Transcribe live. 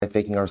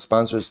thanking our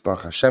sponsors,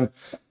 Baruch Hashem,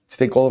 to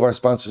thank all of our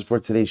sponsors for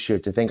today's shir,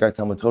 to thank our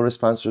Talmud Torah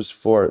sponsors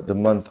for the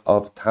month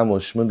of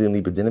Tammuz, Shmuley and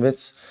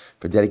Libedinovitz,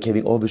 for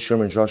dedicating all the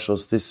Sherman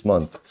Drushos this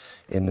month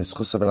in the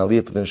Schus of an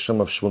Aliyah for the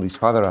Neshama of Shmuley's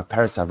father, Rav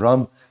Paris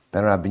Avram,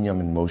 Ben Rav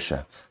Binyamin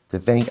Moshe. To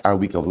thank our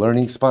Week of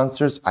Learning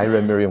sponsors,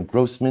 Ira Miriam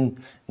Grossman,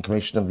 in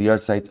commemoration of the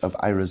yard site of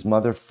Ira's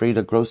mother,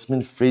 Freda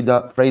Grossman,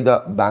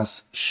 Freda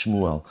Bas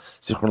Shmuel,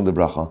 Zichron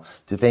Libracha.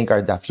 To thank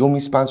our Daf Yomi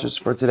sponsors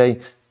for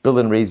today, Bill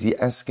and Razi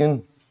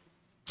Eskin,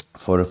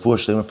 for Refuah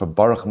Shlema for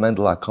Baruch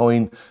Mendel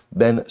HaKohen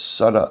Ben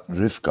Sarah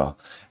Rivka.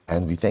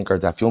 And we thank our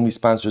Daf Yomi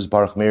sponsors,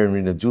 Baruch Meir and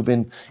Rina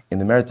Dubin, in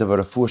the merit of a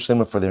Refuah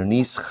Shlema for their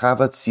niece,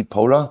 Chava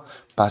Tzipora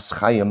Bas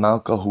Chaya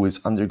Malka, who is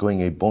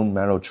undergoing a bone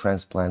marrow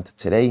transplant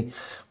today.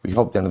 We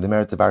hope that in the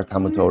merit of our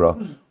Talmud Torah,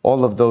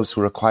 all of those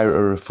who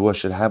require a refuah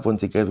should have one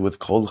together with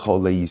Kol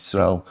Cholei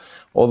Yisrael,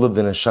 all of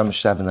the Nesham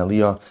Shav and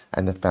Aliyah,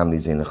 and the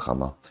families in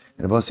Nechama.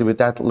 And with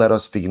that, let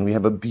us begin. We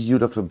have a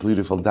beautiful,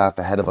 beautiful daf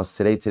ahead of us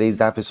today. Today's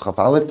daf is Chaf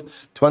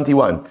Aleph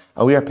 21,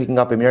 and we are picking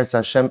up Emir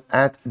Hashem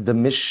at the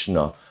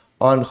Mishnah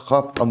on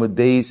Chaf Amud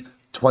Beis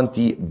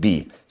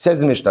 20b. Says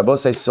the Mishnah,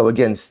 so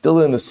again,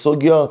 still in the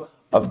sugya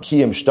of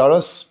Kiyam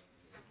Shtaros,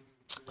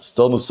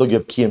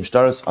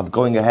 of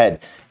going ahead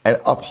and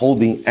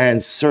upholding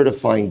and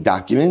certifying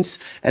documents,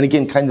 and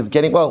again, kind of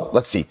getting,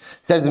 let's see.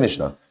 Says the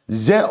Mishnah,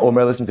 Ze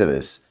Omer, listen to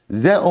this,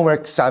 Ze Omer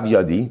Ksav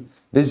Yadi,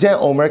 V'Ze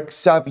Omer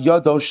Ksav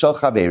Yado Shel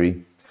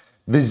Chaveri,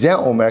 V'Ze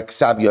Omer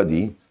Ksav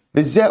Yadi,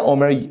 V'Ze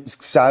Omer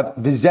Ksav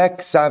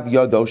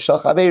Yado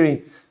Shel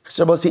Chaveri.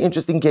 So, it's an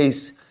interesting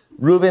case.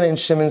 Reuven and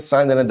Shimon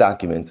signed on a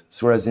document.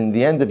 So, whereas in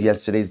the end of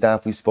yesterday's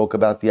daf, we spoke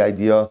about the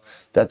idea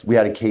that we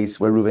had a case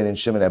where Reuven and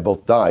Shimon had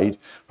both died,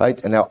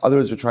 right? And now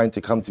others were trying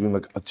to come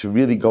to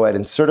really go ahead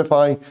and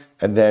certify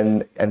and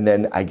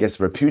then I guess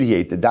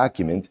repudiate the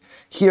document.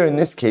 Here in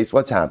this case,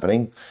 what's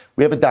happening?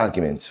 We have a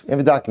document.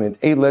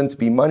 A lent to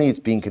be money. It's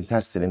being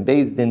contested in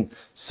Beis Din.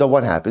 So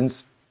what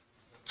happens?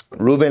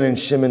 Reuven and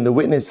Shimon, the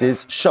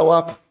witnesses, show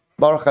up.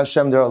 Baruch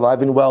Hashem, they're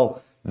alive and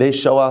well. They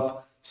show up.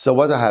 So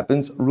what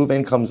happens?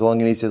 Reuven comes along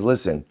and he says,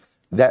 listen,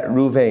 that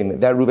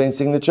Reuven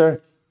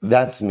signature,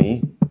 that's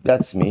me.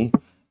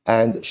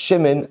 And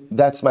Shimon,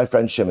 that's my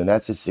friend Shimon.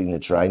 That's his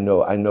signature. I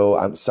know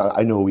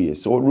who he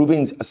is. So what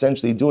Reuven's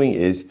essentially doing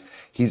is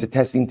he's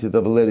attesting to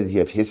the validity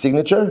of his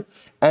signature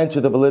and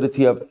to the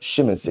validity of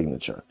Shimon's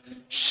signature.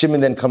 Shimon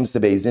then comes to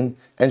Beis Din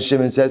and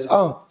Shimon says,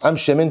 oh, I'm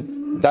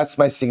Shimon. That's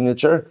my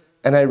signature.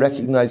 And I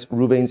recognize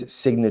Reuven's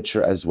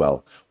signature as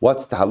well.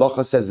 What's the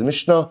halacha, says the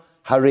Mishnah?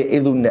 Hare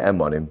elu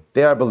ne'emanim.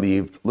 They are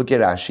believed. Look at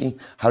Rashi.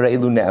 Hare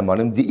elu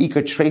ne'emanim.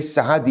 Di'ika treis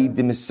sahadi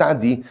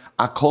dimisadi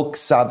akol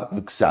ksav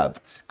v'ksav.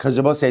 Because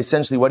Rabbi say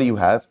essentially, what do you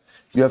have?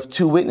 You have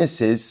two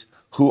witnesses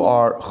who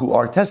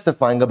are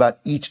testifying about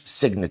each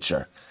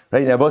signature.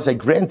 Right now, Rabbi say,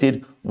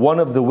 granted, one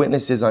of the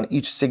witnesses on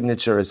each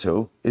signature is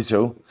who? Is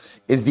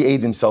the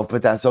aid himself,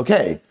 but that's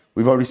okay.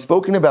 We've already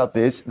spoken about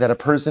this, that a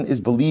person is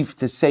believed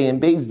to say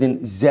in Beis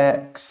Din, Ze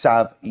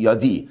Ksav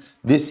Yadi.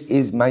 This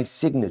is my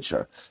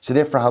signature. So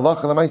therefore,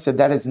 halacha l'may said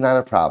that is not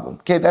a problem.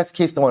 Okay, that's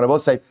case number one. I will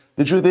say,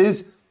 the truth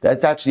is,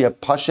 that's actually a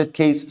pashat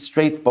case,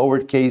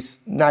 straightforward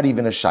case, not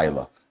even a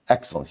shaila.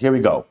 Excellent. Here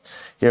we go.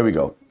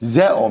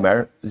 Ze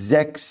Omer,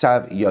 Ze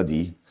Ksav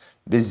Yadi.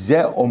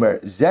 Ze Omer,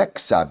 Ze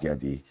Ksav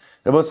Yadi.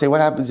 I will say,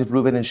 what happens if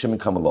Reuven and Shimon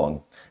come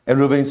along? And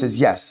Reuven says,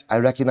 yes, I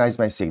recognize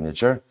my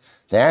signature.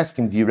 They ask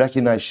him, do you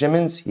recognize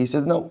Shimon's? He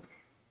says, no,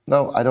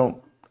 I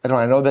don't.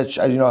 I know that,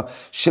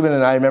 Shimon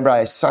and I remember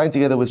I signed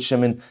together with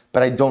Shimon,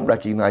 but I don't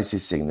recognize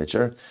his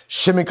signature.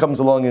 Shimon comes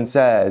along and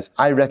says,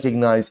 I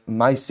recognize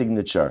my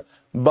signature,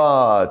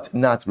 but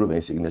not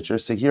Reuven's signature.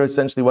 So here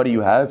essentially what do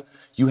you have?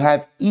 You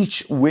have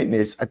each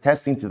witness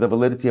attesting to the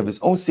validity of his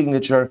own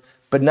signature,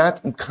 but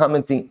not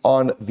commenting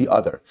on the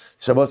other.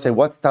 So Rabbi say,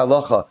 what's the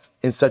halacha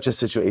in such a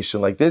situation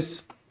like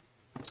this?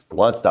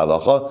 What's the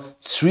halacha?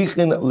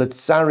 Tzrichin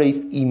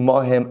letzaref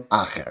imahem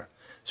acher.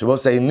 So we'll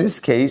say in this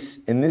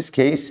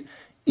case,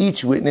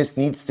 each witness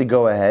needs to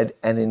go ahead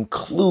and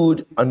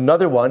include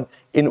another one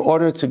in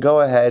order to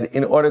go ahead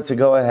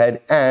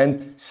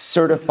and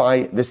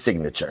certify the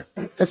signature.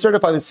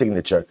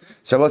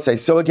 So we'll say,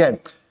 so again,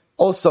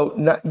 also,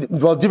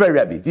 Divrei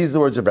Rebbe, these are the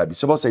words of Rebbe.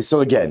 So we'll say,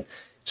 so again,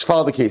 just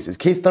follow the cases.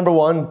 Case number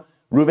one,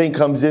 Reuven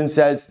comes in and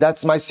says,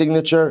 that's my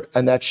signature,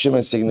 and that's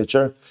Shimon's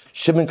signature.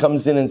 Shimon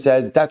comes in and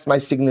says, that's my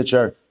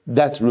signature,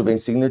 that's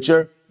Reuven's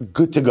signature.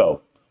 Good to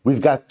go.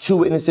 We've got two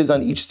witnesses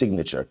on each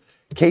signature.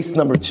 Case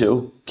number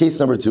two,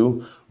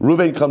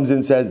 Reuven comes in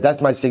and says,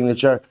 that's my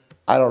signature.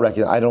 I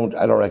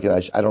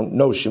don't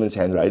know Shimon's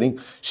handwriting.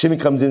 Shimon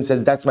comes in and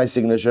says, that's my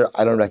signature.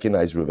 I don't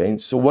recognize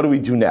Reuven. So what do we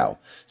do now?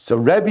 So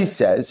Rebbe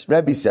says,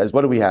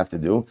 what do we have to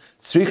do?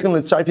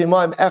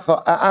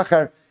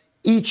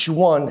 Each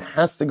one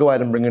has to go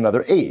out and bring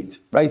another aid,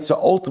 right? So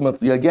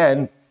ultimately,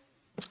 again,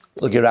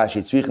 look at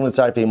Rashi.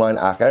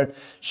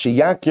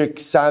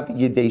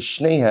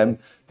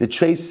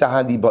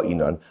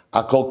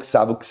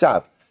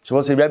 So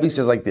we'll say, Rebbe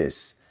says like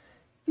this.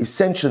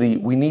 Essentially,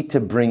 we need to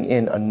bring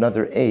in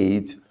another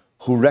aide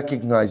who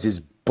recognizes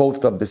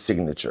both of the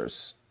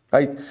signatures.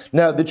 Right?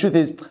 Now, the truth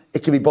is,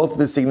 it could be both of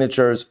the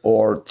signatures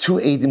or two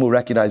Eidim will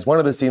recognize one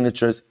of the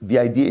signatures. The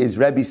idea is,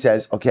 Rebbe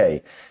says,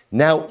 okay,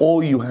 now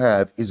all you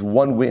have is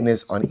one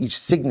witness on each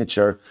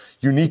signature.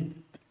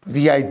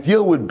 The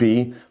ideal would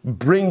be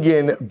bring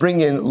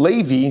in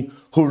Levi,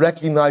 who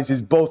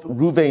recognizes both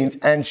Ruvain's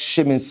and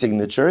Shimon's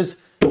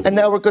signatures, and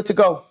now we're good to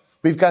go.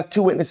 We've got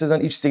two witnesses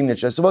on each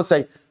signature. So we'll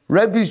say,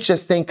 Rebbe's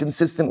just staying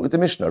consistent with the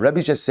Mishnah.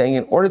 Rebbe's just saying,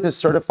 in order to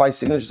certify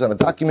signatures on a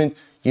document,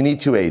 you need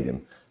two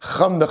Eidim.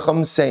 The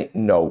Chum say,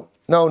 no.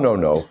 Chum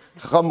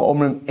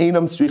omrim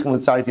einam tzrichen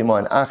l'tzarif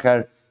iman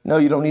acher. No,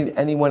 you don't need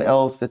anyone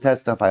else to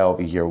testify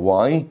over here.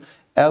 Why?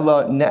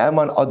 Ella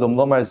ne'eman adam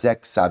lomar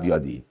zek sav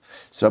yadi.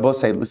 So Rabbi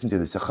say, listen to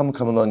this. Chum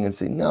come along and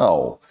say,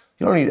 no,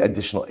 you don't need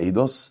additional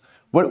eidos.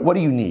 What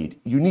do you need?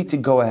 You need to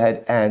go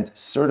ahead and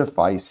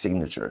certify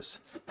signatures.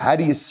 How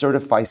do you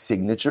certify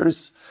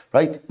signatures?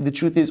 Right? The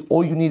truth is,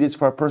 all you need is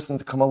for a person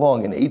to come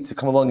along, an aide to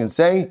come along and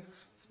say,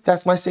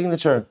 that's my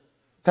signature.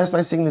 That's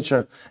my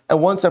signature.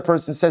 And once a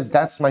person says,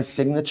 that's my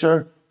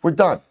signature, we're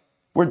done.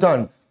 We're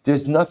done.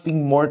 There's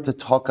nothing more to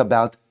talk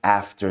about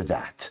after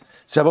that.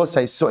 So I will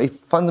say, so a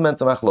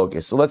fundamental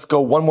machlokes. So let's go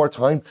one more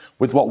time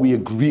with what we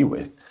agree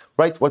with.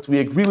 Right? What we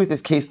agree with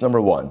is case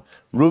number one.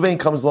 Ruvain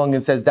comes along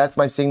and says, that's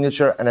my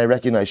signature, and I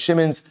recognize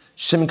Shimon's.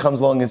 Shimon comes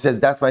along and says,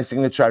 that's my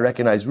signature, I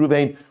recognize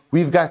Ruvain.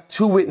 We've got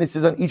two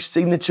witnesses on each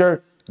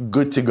signature,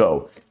 good to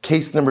go.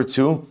 Case number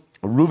two,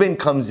 Ruvain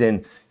comes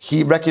in,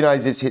 he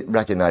recognizes,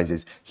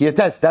 he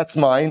attests, that's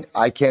mine.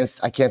 I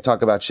can't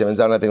talk about Shimon's,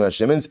 I don't know anything about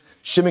Shimon's.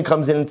 Shimon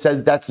comes in and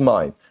says, that's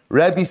mine.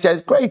 Rebbe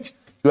says, great,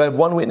 you have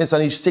one witness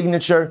on each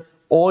signature.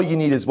 All you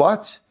need is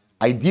what?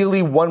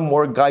 Ideally, one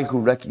more guy who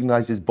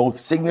recognizes both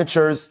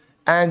signatures,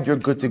 and you're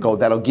good to go.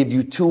 That'll give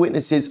you two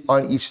witnesses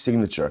on each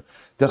signature.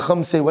 The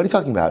Chum say, what are you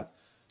talking about?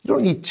 You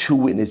don't need two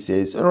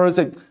witnesses. In other words,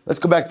 let's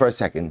go back for a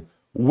second.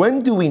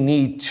 When do we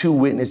need two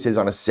witnesses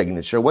on a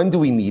signature? When do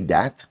we need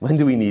that?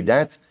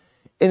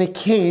 In a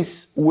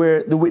case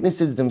where the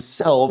witnesses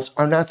themselves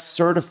are not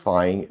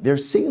certifying their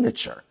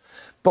signature.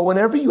 But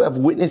whenever you have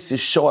witnesses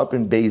show up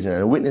in Beis Din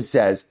and a witness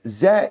says,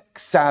 Zeh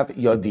ksav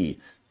yadi,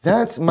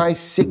 that's my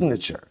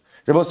signature.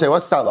 They both say,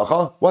 what's the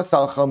halacha? What's the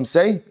halacha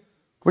say?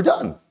 We're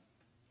done.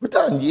 We're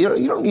done.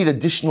 You don't need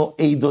additional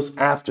eidos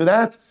after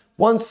that.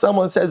 Once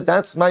someone says,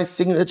 that's my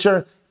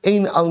signature,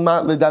 ein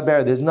alma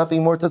ledaber, there's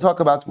nothing more to talk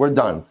about, we're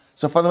done.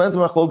 So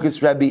fundamental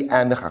machlokes Rebbe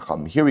and the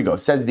Chacham. Here we go,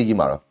 says the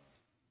Gemara.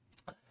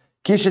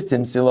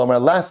 Kishatim silomar,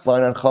 last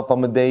line on Chaf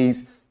Amud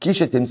Beis.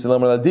 Kishatim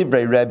silomar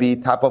ladivrei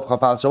Rebbe, top of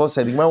Chaf Al. So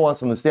the Gemara wants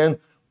to understand,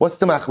 what's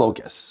the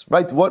machlokes,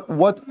 right?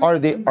 What are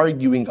they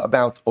arguing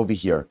about over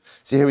here?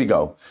 So here we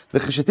go. The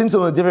Kishatim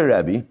silomar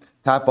ladivrei Rebbe,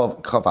 top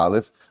of Chaf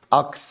Aleph,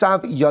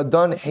 Aksav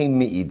yadan hein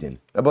me'idin.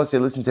 Rabbi say,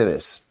 listen to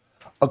this.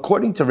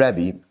 According to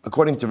Rebbe,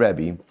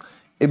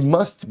 it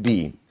must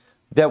be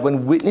that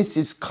when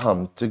witnesses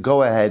come to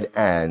go ahead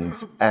and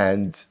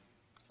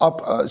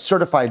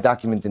certify a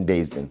document in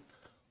Beis Din,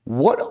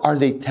 what are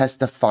they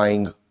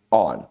testifying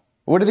on?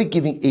 What are they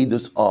giving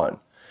eidos on?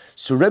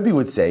 So Rebbe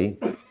would say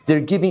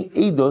they're giving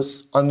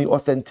eidos on the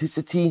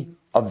authenticity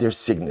of their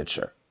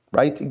signature,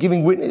 right?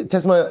 Giving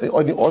testimony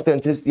on the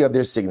authenticity of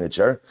their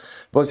signature.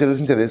 But say,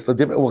 listen to this.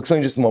 We'll explain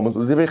in just a moment.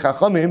 According to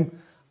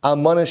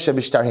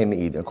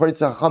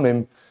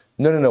Chachamim,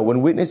 no.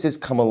 When witnesses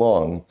come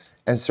along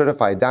and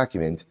certify a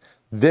document,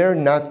 they're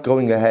not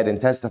going ahead and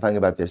testifying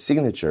about their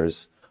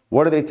signatures.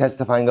 What are they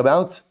testifying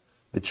about?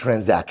 The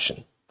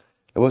transaction.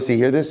 And we'll see,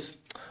 hear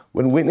this?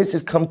 When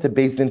witnesses come to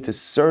Beis Din to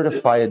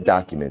certify a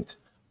document,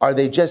 are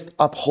they just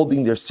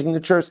upholding their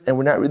signatures and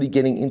we're not really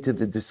getting into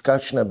the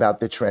discussion about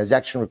the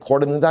transaction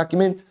recorded in the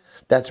document?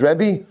 That's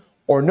Rebbe?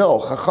 Or no,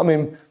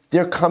 Chachamim,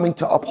 they're coming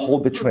to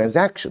uphold the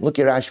transaction. Look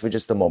at Rashi for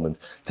just a moment.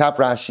 Top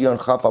Rashi on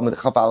Chaf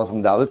Aleph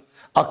and Dalef.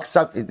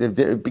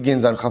 It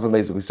begins on Chaf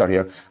Beis Din. We start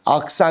here.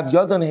 Aksav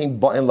yadan hein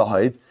ba'in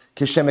lahaid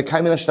kishem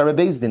mekaymin ashtara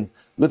Beis Din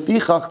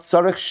lefichach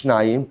tzarech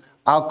shnayim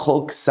al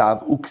kol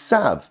ksav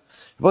uksav.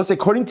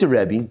 According to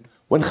Rebbe,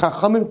 when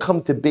Chachamim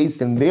come to Beis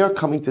Din, they are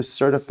coming to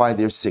certify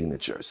their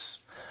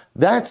signatures.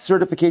 That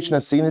certification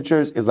of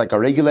signatures is like a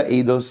regular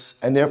eidos,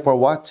 and therefore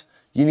what?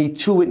 You need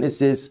two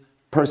witnesses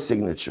per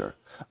signature.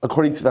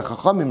 According to the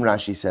Chachamim,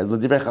 Rashi says,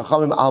 L'divrei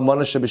Chachamim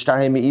almana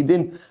shebishtar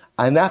me'idin,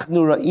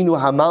 anachnu ra'inu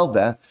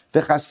hamalveh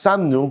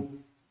v'chasamnu,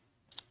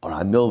 or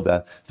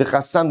hamilveh,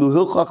 v'chasamnu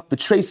hilchach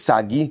b'trei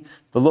sagi,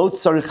 v'lo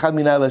tzarich chad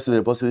minay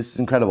l'seder. This is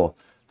incredible.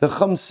 The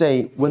Chum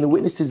say, when the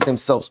witnesses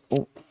themselves,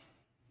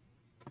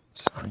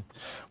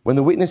 when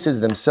the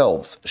witnesses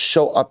themselves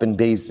show up in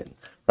Beis Din,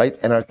 right,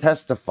 and are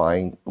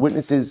testifying,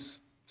 witnesses,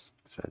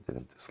 I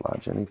didn't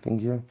dislodge anything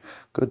here,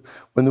 good.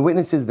 When the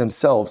witnesses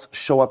themselves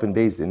show up in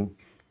Beis Din,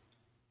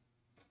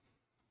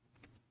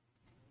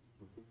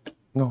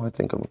 no, I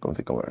think I'm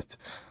right.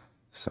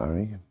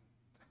 Sorry.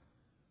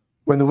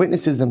 When the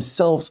witnesses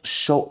themselves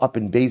show up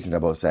in Beis Din, I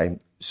will say,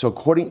 so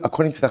according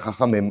to the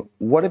Chachamim,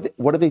 what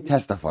are they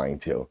testifying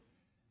to?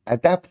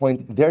 At that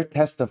point, they're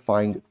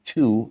testifying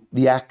to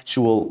the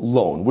actual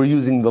loan. We're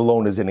using the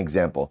loan as an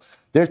example.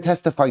 They're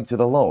testifying to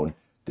the loan.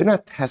 They're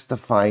not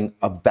testifying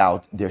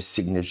about their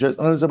signatures.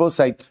 And as I both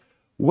say,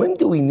 when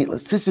do we need,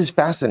 this is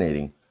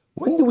fascinating.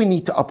 When do we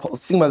need to uphold,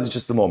 let's think about this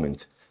just a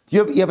moment.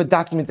 You have a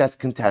document that's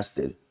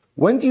contested.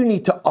 When do you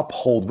need to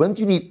uphold? When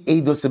do you need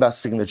eidos about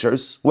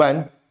signatures?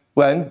 When?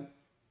 Right?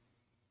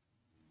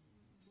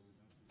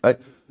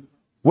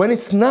 When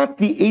it's not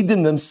the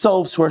eidim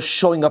themselves who are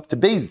showing up to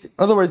Beis Din.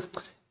 In other words,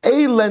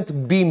 A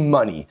lent B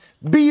money.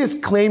 B is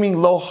claiming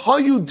lo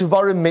hayu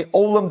dvarim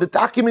me'olam. The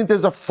document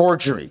is a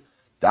forgery.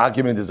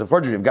 Document is a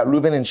forgery. You've got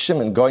Reuven and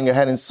Shimon going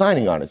ahead and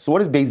signing on it. So what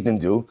does Beis Din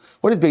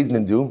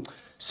do?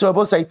 So I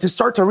will say, to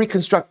start to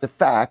reconstruct the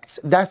facts,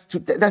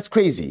 that's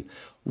crazy.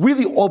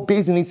 Really, all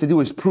Beis Din needs to do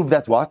is prove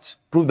that what?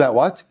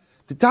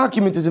 The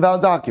document is a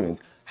valid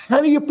document.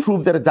 How do you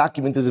prove that a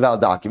document is a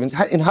valid document?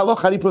 In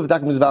halach, how do you prove a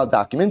document is a valid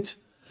document?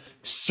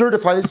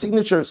 Certify the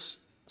signatures.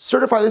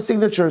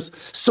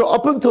 So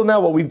up until now,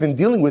 what we've been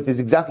dealing with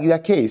is exactly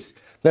that case.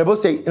 Now, I will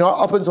say,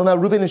 up until now,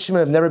 Reuven and Shimon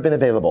have never been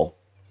available.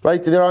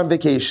 Right? They're on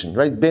vacation,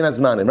 right? Ben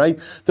Azmanim, right?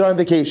 They're on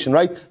vacation,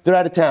 right? They're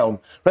out of town,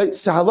 right?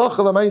 So halacha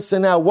l'maisa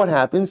now, what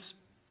happens?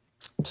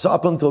 So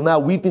up until now,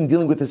 we've been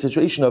dealing with the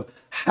situation of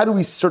how do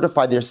we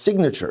certify their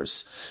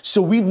signatures? So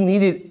we've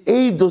needed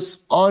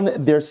eidos on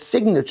their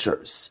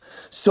signatures.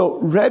 So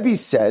Rebbe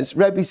says,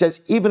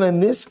 even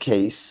in this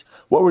case,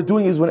 what we're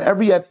doing is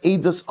whenever you have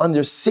eidos on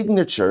their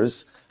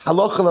signatures,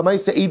 halacha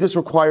l'maisa eidos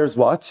requires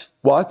what?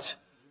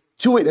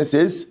 2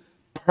 witnesses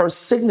per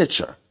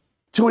signature.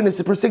 2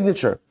 witnesses per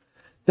signature.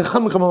 The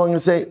Chacham come along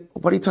and say,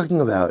 what are you talking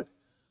about?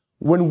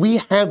 When we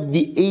have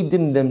the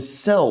eidim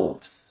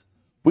themselves,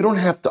 we don't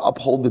have to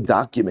uphold the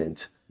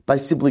document by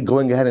simply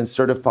going ahead and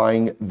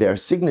certifying their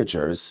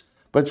signatures,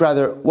 but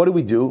rather, what do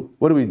we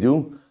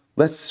do?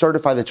 Let's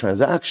certify the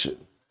transaction.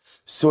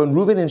 So when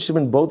Reuven and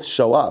Shimon both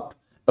show up,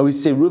 and we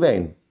say,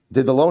 Reuven,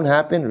 did the loan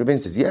happen?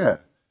 Reuven says, yeah.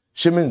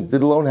 Shimon, did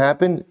the loan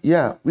happen?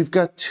 Yeah. We've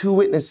got 2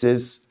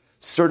 witnesses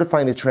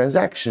certifying the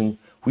transaction.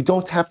 We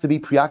don't have to be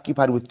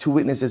preoccupied with 2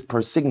 witnesses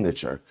per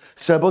signature.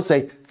 So I will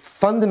say,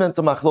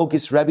 fundamental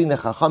machlokis Rebbe and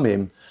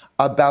Chachamim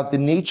about the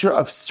nature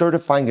of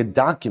certifying a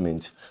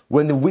document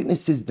when the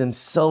witnesses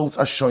themselves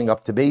are showing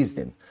up to Beis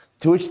Din.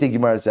 To which the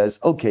Gemara says,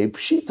 okay,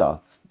 pshita,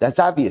 that's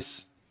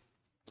obvious.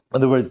 In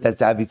other words,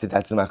 that's obvious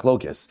that's the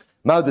machlokis.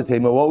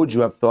 Ma'odatema, what would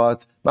you have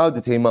thought?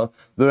 Ma'odatema,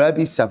 the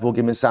Rebbe sapul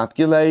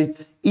gemisapkilei,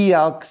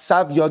 iyal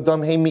ksav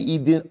yodam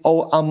hemeidin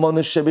o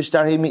amona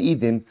shebishtar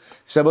hemeidin.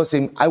 So Rebbe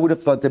saying, I would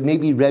have thought that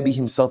maybe Rebbe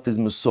himself is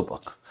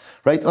mesupak.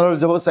 Right? In other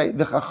words, Rebbe say,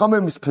 the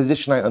Chachamim's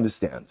position I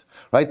understand.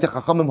 Right? The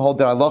Chachamim hold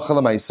that Allah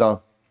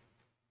Chalamaisa.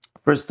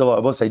 First of all, I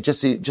will say,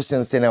 just to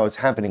understand how it's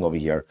happening over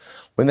here.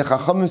 When the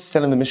Chachamim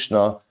said in the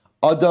Mishnah,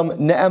 Adam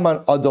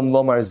ne'eman Adam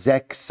lomar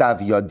zek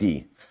ksav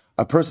yadi.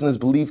 A person is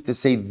believed to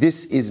say,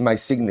 this is my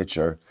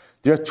signature.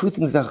 There are 2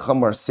 things that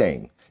Chacham are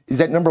saying. Is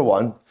that number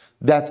 1,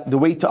 that the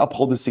way to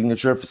uphold the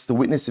signature, if it's the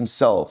witness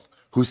himself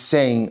who's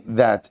saying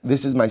that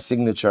this is my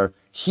signature,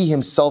 he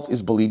himself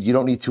is believed, you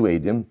don't need 2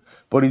 eidim.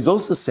 But what he's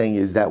also saying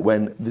is that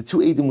when the 2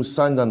 eidim who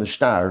signed on the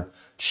shtar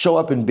show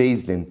up in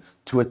Beis Din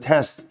to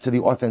attest to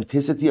the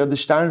authenticity of the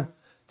shtar,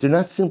 they're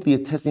not simply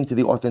attesting to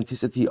the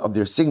authenticity of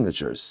their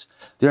signatures.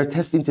 They're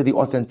attesting to the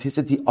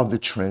authenticity of the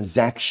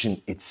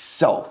transaction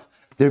itself.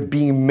 They're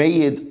being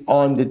made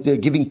they're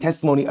giving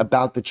testimony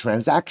about the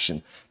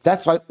transaction.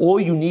 That's why all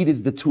you need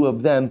is the 2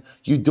 of them.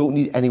 You don't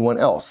need anyone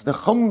else. The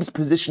Chacham's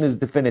position is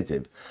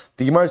definitive.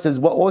 The Gemara says,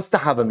 what's the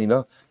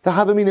Havamina? The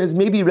Havamina is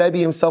maybe Rebbe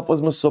himself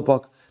was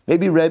Mesupak.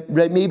 Maybe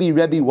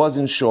Rebbe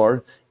wasn't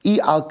sure. I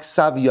al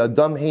ksav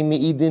yadam hey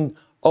me'idin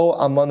o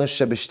amana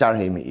shebishtar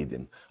hey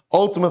me'idin.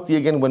 Ultimately,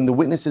 again, when the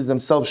witnesses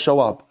themselves show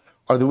up,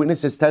 are the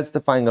witnesses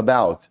testifying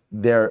about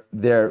their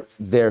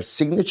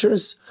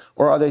signatures,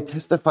 or are they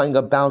testifying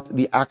about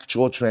the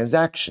actual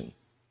transaction?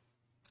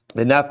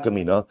 The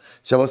nafkamina.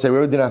 So I will say,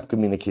 where would the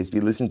nafkamina case be?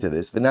 Listen to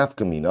this. The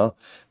nafkamina.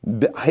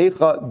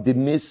 Heicha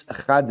demis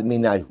chad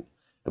minayu.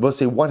 I will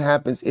say, what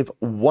happens if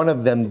one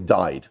of them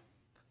died?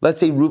 Let's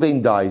say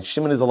Reuven died.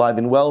 Shimon is alive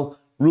and well.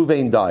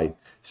 Reuven died.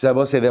 So I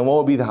will say, then what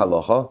will be the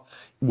halacha?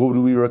 Would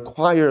we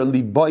require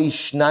libai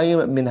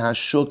shnayim min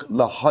hashuk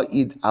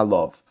laha'id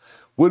alav?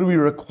 Would we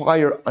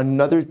require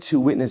another 2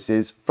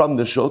 witnesses from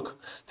the shuk,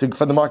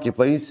 from the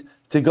marketplace,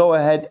 to go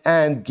ahead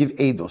and give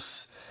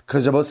eidos?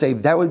 Because I will say,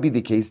 if that would be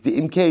the case, the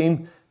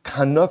imkain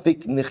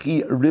kanofik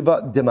nechi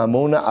riva de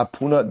mamona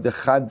apuna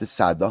dechad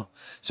desada.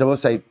 So I will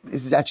say,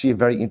 this is actually a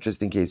very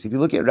interesting case. If you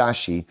look at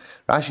Rashi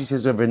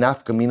says over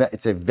nafkamina,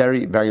 it's a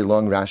very, very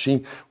long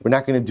Rashi. We're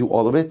not going to do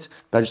all of it,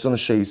 but I just want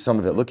to show you some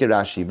of it. Look at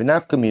Rashi.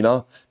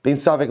 V'nafkamina ben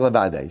savik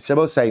levade. So I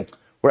will say,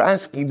 we're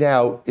asking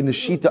now in the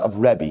Shita of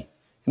Rebbe.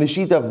 In the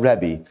Shita of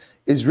Rebbe,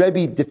 is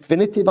Rebbe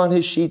definitive on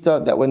his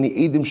Shita that when the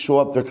Eidim show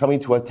up, they're coming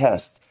to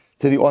attest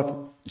to the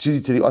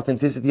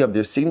authenticity of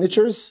their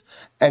signatures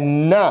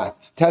and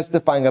not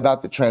testifying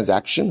about the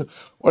transaction?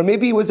 Or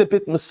maybe he was a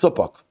bit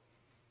mesupok.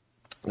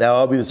 Now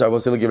I'll be the sorry, we'll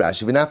say, look at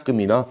Rashi.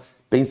 V'nafkamina,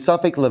 bein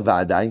safek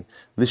levadai,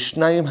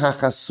 l'shnayim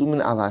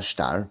hachasumin al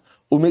hashtar,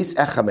 umeis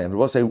echamen.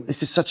 We'll say,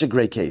 this is such a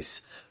great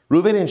case.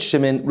 Reuven and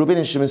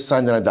Shimon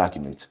signed on a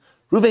document.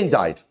 Reuven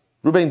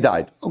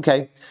died.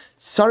 Okay.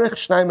 Sarech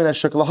shnayim and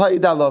hashuk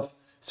laha'id alav.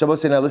 So we'll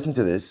say, now listen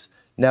to this.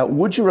 Now,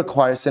 would you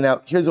require, so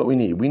now here's what we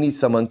need. We need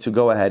someone to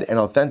go ahead and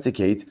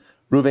authenticate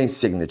Ruvain's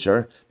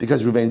signature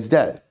because Ruvain's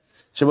dead.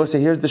 Shabbos say,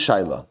 here's the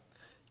Shaila.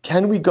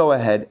 Can we go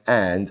ahead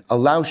and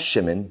allow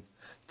Shimon,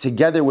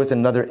 together with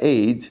another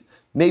aide,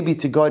 maybe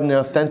to go ahead and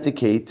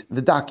authenticate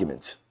the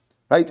document,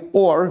 right?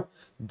 Or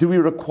do we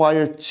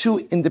require two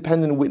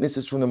independent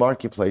witnesses from the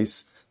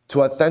marketplace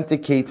to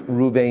authenticate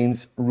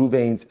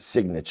Ruvain's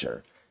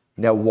signature?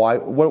 Now, why?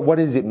 What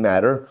does it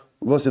matter?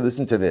 We'll say,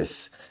 listen to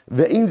this.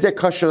 Because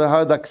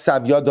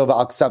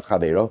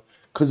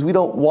we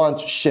don't want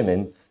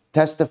Shimon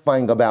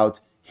testifying about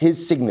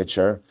his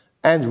signature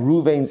and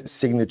Ruvain's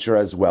signature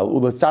as well.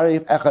 And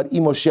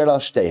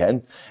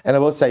I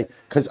will say,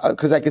 because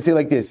I can say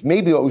like this,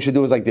 maybe what we should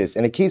do is like this.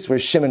 In a case where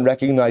Shimon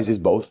recognizes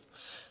both,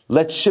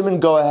 let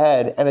Shimon go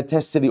ahead and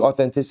attest to the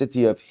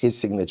authenticity of his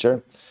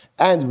signature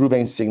and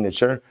Ruvain's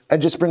signature,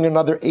 and just bring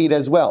another aid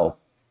as well.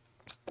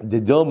 The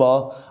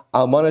Dilma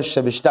Almana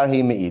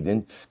Shebishtarhi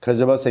Meidin, because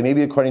they're about to say,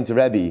 maybe according to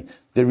Rebbe,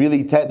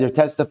 they're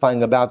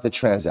testifying about the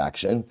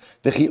transaction.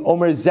 V'chi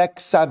Omer Zek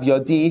Sav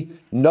Yodi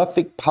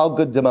Nafik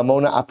Palga de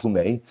Mamona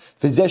Apume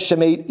V'zeh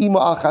Shemeid Imo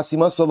Al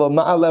Chasimasalo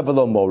Ma'alev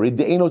Lo Mori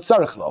De'eno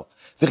Tzarechlo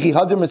V'chi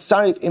Hadar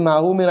Mesarif Im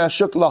Hahu Min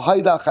Ashuk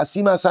Lahayda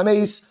Chasima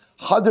Sameis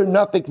Hadar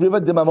Nafik Riva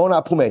de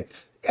Mamona Apume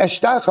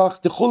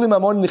Eshtachach Techuli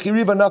Mamon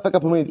Nechiriva Nafik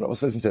Apume.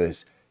 Let's listen to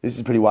this. This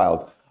is pretty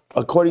wild.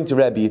 According to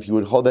Rebbe, if you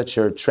would hold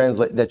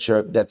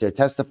that they're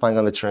testifying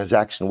on the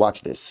transaction,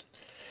 watch this.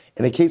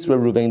 In a case where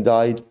Ruvain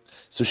died,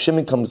 so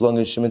Shimon comes along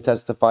and Shimon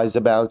testifies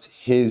about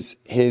his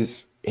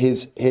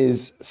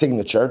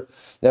signature.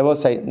 Then we'll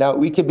say, now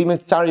we could be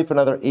mitzari for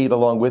another aid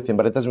along with him,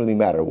 but it doesn't really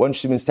matter. Once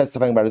Shimon's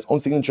testifying about his own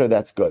signature,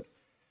 that's good.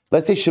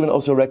 Let's say Shimon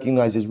also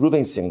recognizes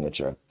Ruvain's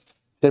signature.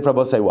 Therefore,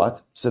 we'll say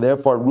what? So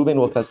therefore, Ruvain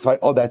will testify.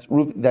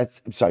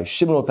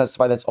 Shimon will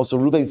testify. That's also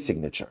Ruvain's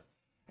signature,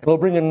 and we'll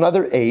bring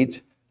another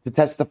aid to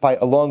testify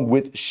along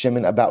with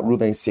Shimon about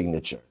Ruvain's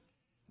signature.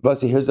 But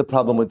see, here's the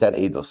problem with that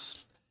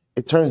eidos.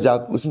 It turns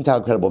out, listen to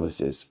how credible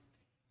this is.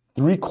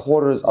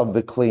 3/4 of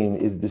the claim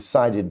is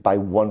decided by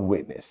one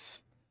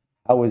witness.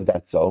 How is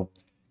that so?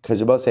 Because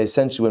you're about to say,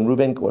 essentially,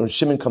 when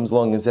Shimon comes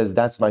along and says,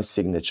 that's my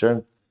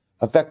signature,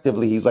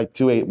 effectively, he's like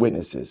two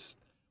witnesses.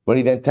 When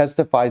he then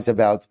testifies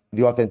about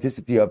the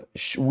authenticity of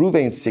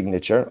Ruvain's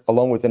signature,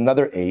 along with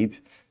another aid,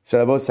 so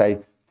I will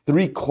say,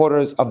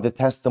 3/4 of the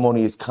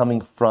testimony is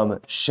coming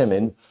from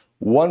Shimon,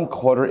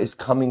 1/4 is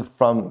coming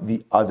from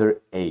the other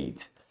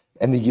aid.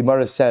 And the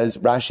Gemara says,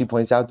 Rashi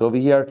points out over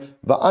here,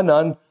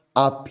 Va'anan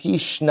api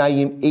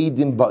shnayim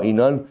eidim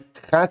ba'inan,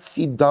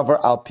 chatzi davar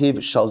al piv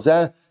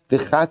shalzeh,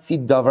 v'chatzi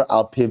davar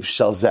al piv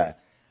shalzeh.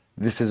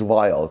 This is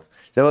wild.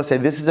 They will say,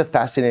 this is a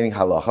fascinating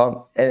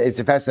halacha, and it's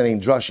a fascinating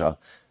drasha.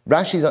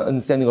 Rashi's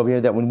understanding over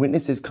here that when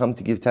witnesses come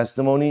to give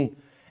testimony,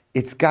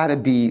 it's got to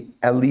be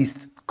at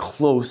least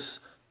close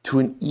to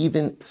an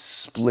even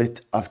split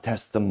of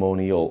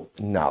testimonial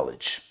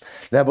knowledge.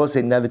 Now,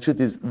 the truth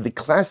is, the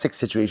classic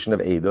situation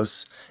of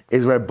eidos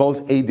is where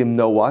both eidim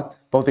know what?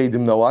 Both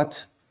eidim know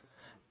what?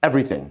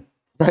 Everything,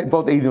 right?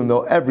 Both eidim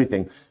know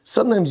everything.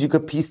 Sometimes you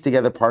could piece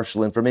together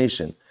partial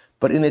information,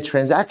 but in a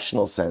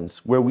transactional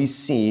sense, where we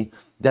see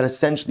that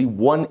essentially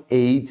one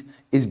aid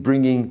is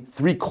bringing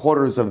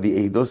 3/4 of the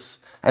eidos,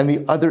 and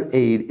the other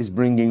aid is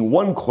bringing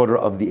 1/4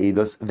 of the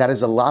eidos, that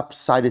is a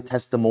lopsided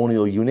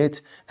testimonial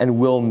unit and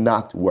will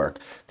not work.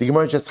 The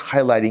Gemara is just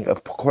highlighting,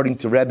 according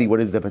to Rebbe, what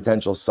is the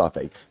potential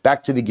safek.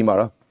 Back to the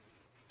Gemara.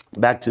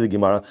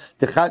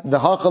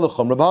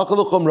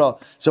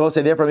 So I'll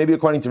say, therefore, maybe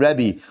according to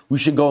Rebbe, we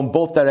should go in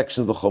both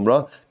directions,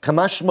 l'chumra.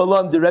 Kamash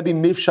malan, the Rebbe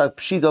mifshat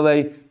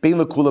pshitale, bein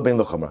l'kula, bein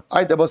l'chumra. All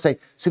right, I will say,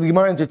 so the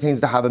Gemara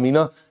entertains the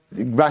Havamina.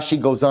 Rashi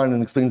goes on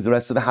and explains the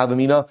rest of the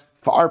Havamina.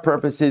 For our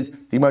purposes,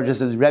 the Gemara just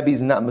says, Rebbe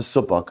is not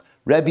mesupak.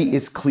 Rebbe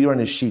is clear on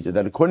his shita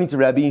that according to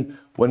Rebbe,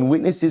 when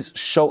witnesses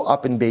show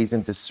up in Beis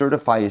Din to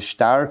certify a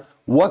shtar,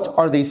 what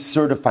are they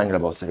certifying,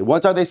 Rebbe will say?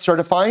 What are they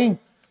certifying?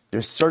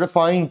 They're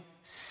certifying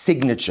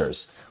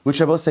signatures, which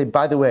Rebbe will say,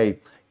 by the way,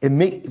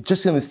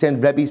 just to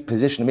understand Rebbe's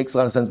position, it makes a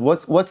lot of sense.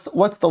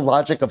 What's the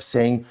logic of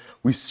saying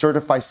we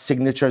certify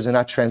signatures and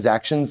not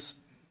transactions?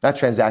 Not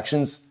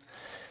transactions.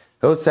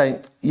 He'll say,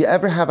 you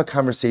ever have a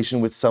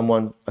conversation with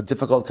someone, a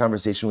difficult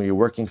conversation where you're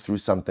working through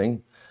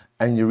something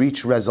and you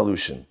reach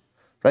resolution,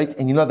 right?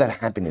 And you know that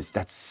happiness,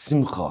 that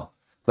simcha,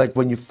 like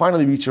when you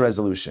finally reach a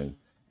resolution.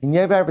 And you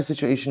ever have a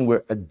situation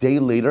where a day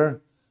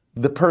later,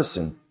 the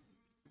person,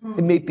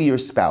 it may be your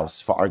spouse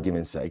for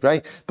argument's sake,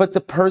 right? But the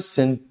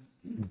person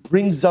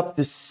brings up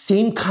the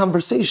same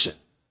conversation,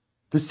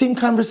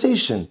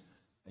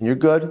 and you're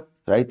good,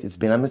 right? It's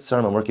been a mitzvah,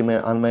 I'm working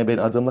on my ben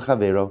adam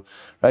lechavero,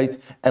 right?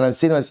 And I'm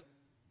saying to us,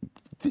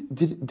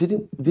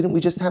 didn't we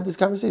just have this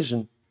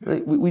conversation?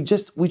 Right? We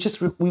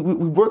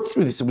worked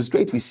through this. It was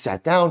great. We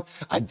sat down.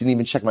 I didn't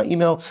even check my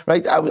email.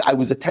 Right? I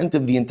was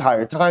attentive the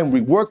entire time. We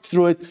worked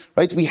through it.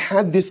 Right? We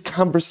had this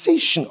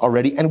conversation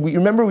already, and we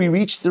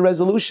reached the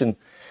resolution.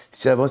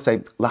 So I will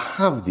say,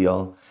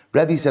 lahavdil.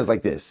 Rebbe says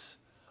like this: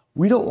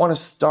 we don't want to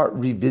start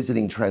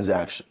revisiting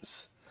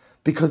transactions,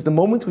 because the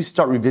moment we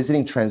start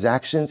revisiting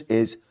transactions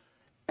is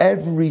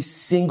every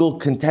single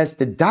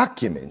contested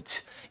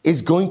document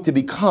is going to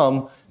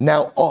become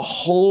now a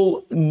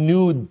whole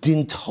new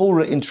din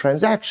Torah in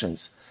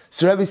transactions.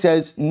 So Rebbe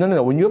says,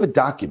 no. When you have a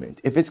document,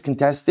 if it's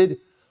contested,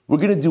 we're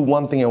going to do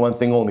one thing and one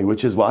thing only,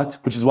 which is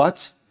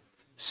what?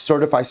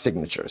 Certify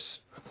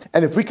signatures.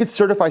 And if we could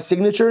certify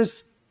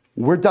signatures,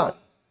 we're done.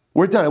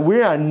 We're done.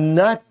 We are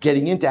not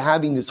getting into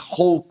having this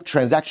whole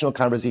transactional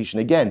conversation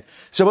again.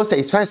 So we'll say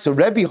it's fast. So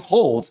Rebbe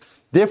holds,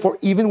 therefore,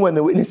 even when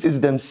the witnesses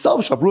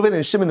themselves show up, Reuven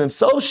and Shimon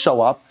themselves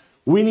show up,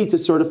 we need to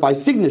certify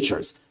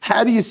signatures.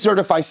 How do you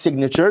certify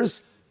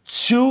signatures?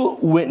 2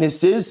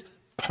 witnesses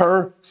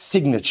per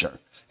signature.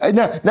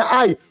 Now,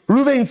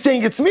 Reuven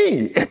saying it's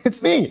me,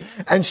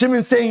 and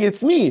Shimon saying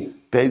it's me.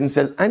 Beis Din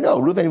says, I know,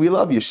 Reuven, we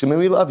love you. Shimon,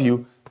 we love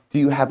you. Do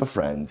you have a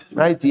friend,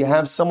 right? Do you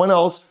have someone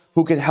else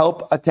who could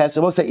help attest?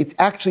 I will say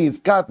it's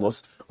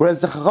godless.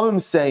 Whereas the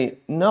Chachamim say,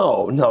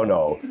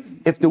 no.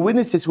 If the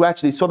witnesses who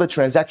actually saw the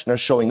transaction are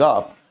showing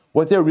up,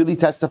 what they're really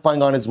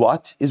testifying on is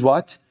what? Is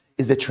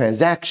the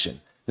transaction.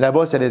 And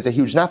Rabbi said there's a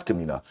huge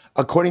nafkamina.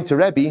 According to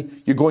Rebbe,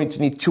 you're going to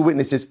need 2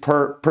 witnesses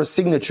per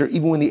signature,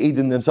 even when the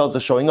Eidim themselves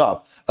are showing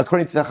up.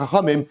 According to the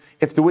Chachamim,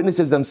 if the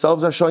witnesses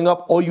themselves are showing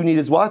up, all you need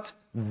is what?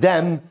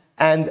 Them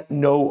and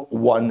no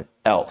one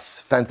else.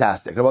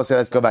 Fantastic. Rabbi said,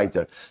 let's go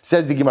weiter.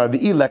 Says the Gemara,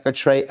 V'i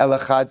lekatrei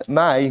elachad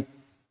mai.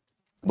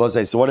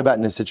 So what about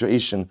in a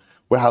situation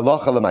where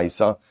halacha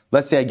lemaisa,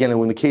 let's say again,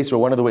 in the case where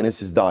one of the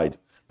witnesses died,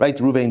 right?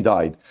 Reuven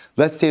died.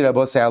 Let's say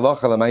Rabbi say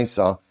halacha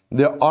lemaisa,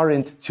 there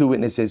aren't 2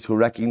 witnesses who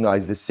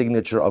recognize the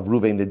signature of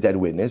Reuven, the dead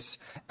witness.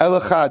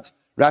 Elachad,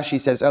 Rashi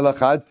says,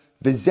 Elachad,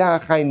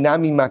 v'ze'achai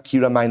nami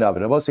makira ma'inav.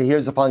 And I will say,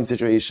 here's the following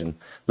situation.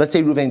 Let's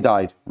say Reuven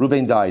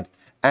died.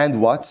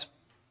 And what?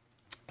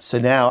 So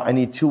now I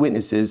need 2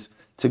 witnesses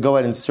to go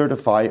ahead and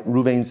certify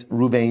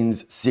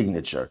Reuven's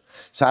signature.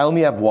 So I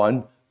only have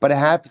 1, but it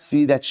happens to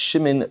be that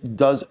Shimon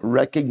does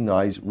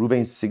recognize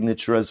Reuven's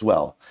signature as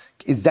well.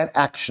 Is that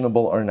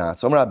actionable or not?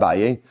 So I'm going to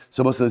Abaye.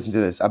 So we'll listen to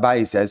this.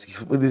 Abaye says,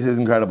 this is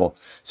incredible.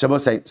 So we'll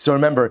say, so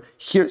remember,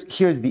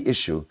 here's the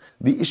issue.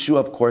 The issue,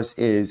 of course,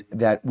 is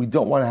that we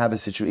don't want to have a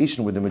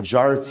situation where the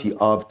majority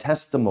of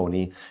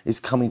testimony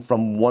is coming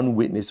from one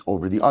witness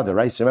over the other,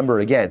 right? So remember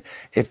again,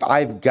 if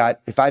I've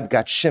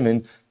got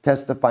Shimon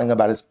testifying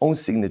about his own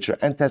signature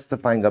and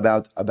testifying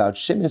about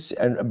Shimon's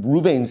and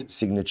Reuven's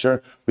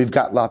signature, we've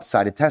got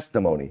lopsided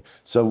testimony.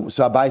 So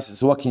Abaye says,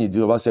 so what can you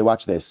do? I'll say,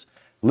 watch this.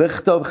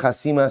 Lichtov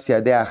chasimas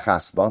yadei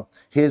chasba.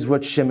 Here's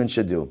what Shimon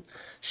should do.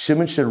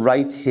 Shimon should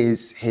write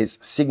his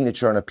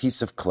signature on a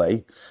piece of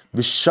clay,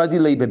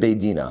 v'shadilei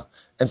bebeidina,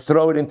 and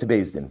throw it into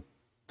Beis Din.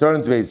 Throw it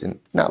into Beis Din.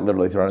 Not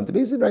literally throw it into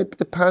Beis Din, right? But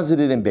deposit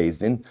it in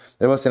Beis Din.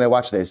 They will say,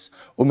 watch this.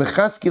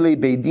 Umechaskilei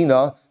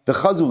beidina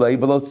v'chazulei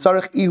v'lo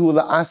tzarech ihu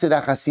la'ased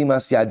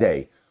chasimas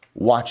yadei.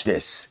 Watch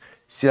this.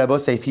 See, I will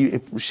say,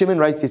 if Shimon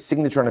writes his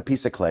signature on a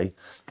piece of clay,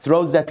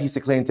 throws that piece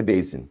of clay into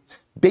Beis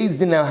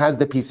Din now has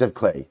the piece of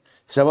clay.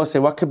 So I will say,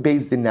 what could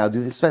Beis Din now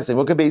do?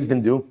 What could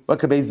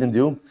Beis Din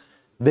do?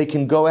 They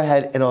can go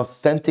ahead and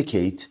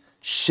authenticate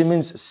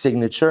Shimon's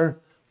signature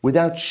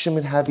without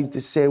Shimon having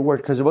to say a word.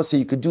 Because I will say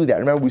you could do that.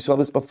 Remember, we saw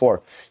this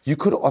before. You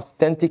could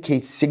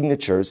authenticate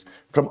signatures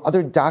from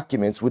other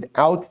documents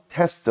without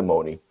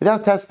testimony.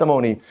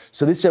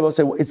 So this I will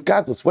say, well, it's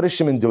godless. What is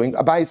Shimon doing?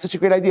 Abai is such a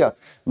great idea.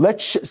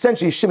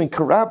 Essentially, Shimon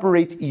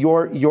corroborate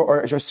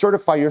or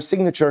certify your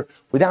signature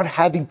without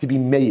having to be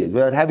made,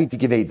 without having to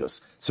give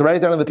edus. So write it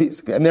down on the piece.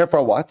 And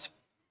therefore what?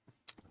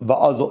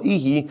 Va'azol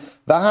ihi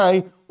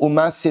v'hai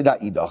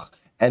umaseda idach.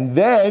 And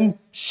then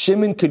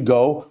Shimon could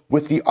go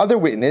with the other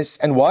witness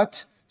and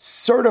what?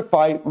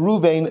 Certify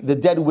Reuven, the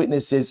dead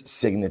witness's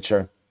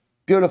signature.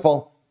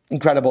 Beautiful.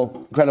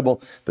 Incredible.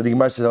 But the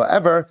Gemara says,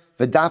 however,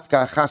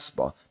 v'dafka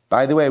chaspa.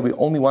 By the way, we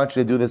only want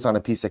you to do this on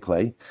a piece of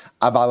clay.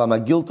 Avala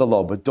magilta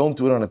lo, but don't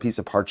do it on a piece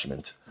of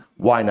parchment.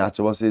 Why not?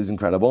 So it is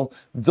incredible.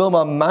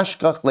 Dilma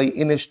mashkach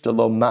le'inish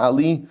delo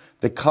ma'ali,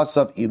 the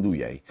kasav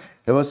iluye.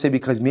 I will say,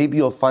 because maybe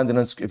you'll find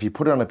it if you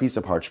put it on a piece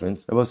of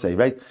parchment. I will say,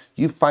 right?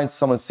 You find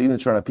someone's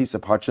signature on a piece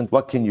of parchment.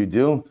 What can you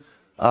do?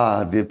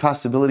 The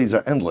possibilities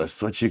are endless.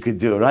 What you could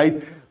do,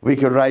 right? We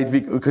could write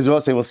because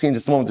we'll see in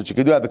just a moment what you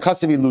could do. The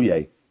kasav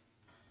iluye.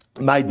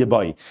 My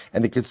deboy.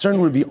 And the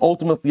concern would be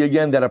ultimately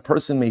again that a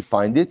person may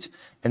find it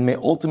and may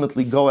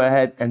ultimately go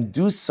ahead and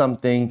do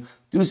something.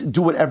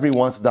 Do whatever he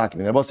wants to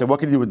document. I will say,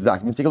 what can you do with the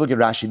document? Take a look at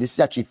Rashi. This is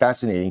actually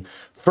fascinating.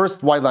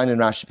 First white line in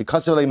Rashi.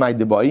 Because of my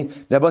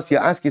deboy, you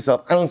ask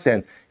yourself, I don't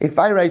understand. If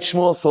I write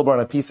Shmuel Silber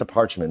on a piece of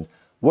parchment,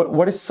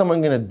 what is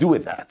someone going to do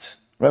with that?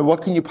 Right?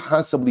 What can you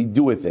possibly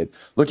do with it?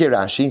 Look at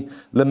Rashi.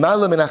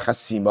 Lemala min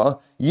hachasima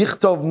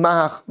yichtov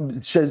mach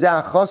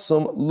shezeh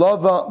hachasum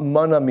lava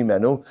mana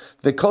mimenu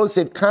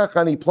v'kosev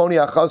kachani ploni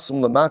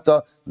hachasum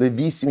lamata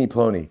levisimi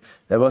ploni.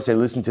 I will say,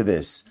 listen to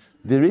this.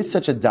 There is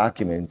such a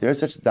document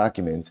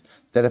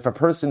that if a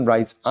person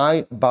writes,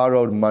 I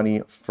borrowed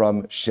money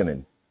from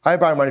Shimon,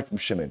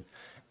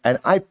 and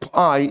I,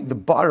 the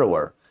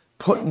borrower,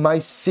 put my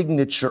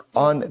signature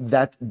on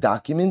that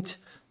document,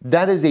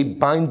 that is a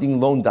binding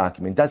loan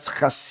document. That's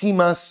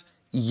chasimas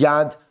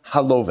yad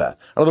halova.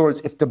 In other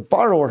words, if the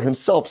borrower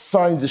himself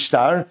signs a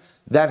shtar,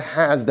 that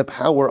has the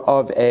power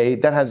of a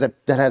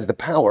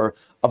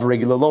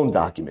regular loan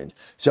document.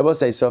 So I will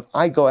say, so if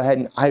I go ahead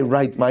and I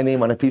write my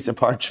name on a piece of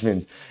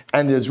parchment,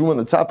 and there's room on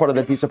the top part of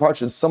that piece of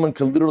parchment, someone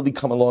could literally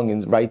come along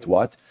and write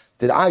what?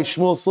 That I,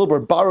 Shmuel Silber,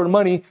 borrowed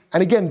money,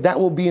 and again, that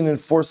will be an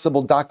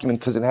enforceable document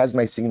because it has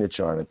my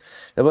signature on it.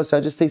 I will say,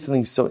 I'll just tell you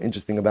something so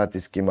interesting about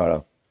this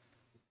Gemara.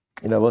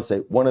 I will say,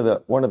 one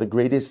of the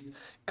greatest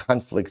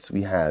conflicts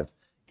we have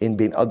in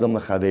Bein Adam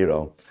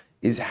Lechavero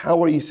is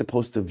how are you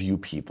supposed to view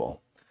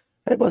people?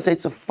 I will say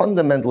it's a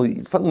fundamental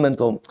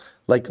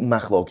like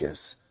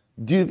machlokes.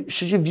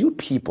 Should you view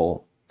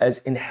people as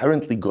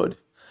inherently good,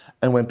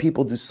 and when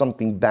people do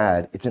something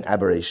bad, it's an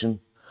aberration?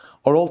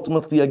 Or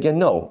ultimately, again,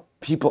 no,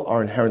 people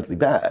are inherently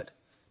bad.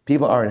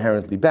 People are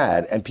inherently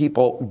bad, and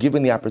people,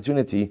 given the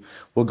opportunity,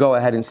 will go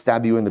ahead and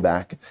stab you in the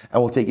back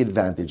and will take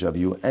advantage of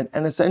you. And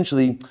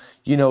essentially,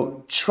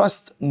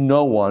 trust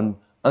no one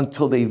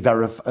until they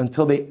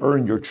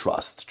earn your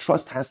trust.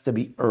 Trust has to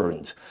be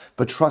earned,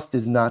 but trust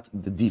is not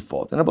the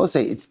default. And I will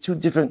say it's two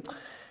different.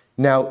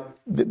 Now,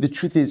 the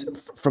truth is,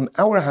 from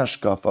our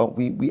hashkafa,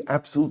 we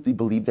absolutely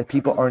believe that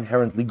people are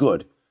inherently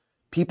good.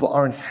 People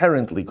are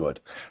inherently good,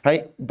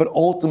 right? But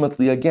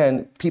ultimately,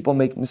 again, people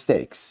make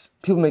mistakes.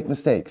 People make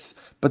mistakes.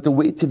 But the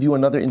way to view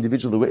another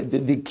individual,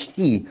 the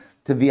key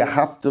to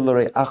v'ahavta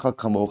l're'acha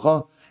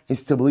kamocha,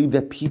 is to believe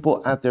that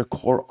people at their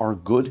core are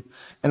good,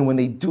 and when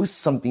they do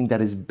something that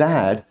is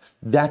bad,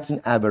 that's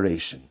an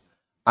aberration.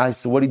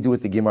 So what do you do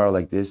with the Gemara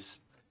like this?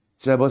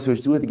 So what you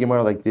do with the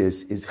Gemara like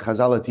this is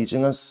Chazal are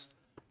teaching us,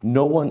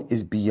 no one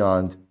is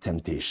beyond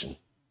temptation.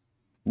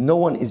 No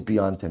one is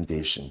beyond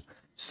temptation.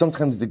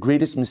 Sometimes the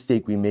greatest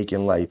mistake we make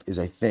in life is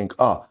I think,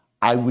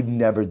 I would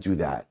never do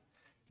that.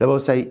 Rabbi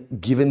say,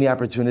 given the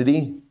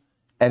opportunity,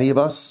 any of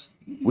us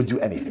would do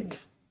anything.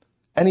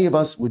 Any of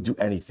us would do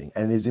anything.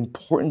 And it is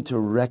important to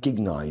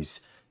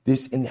recognize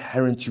this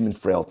inherent human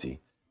frailty.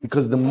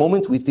 Because the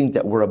moment we think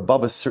that we're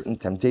above a certain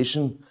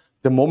temptation,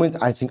 the moment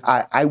I think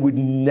I would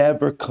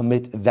never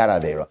commit that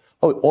avera.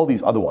 Oh, all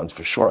these other ones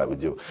for sure I would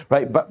do,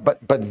 right?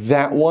 But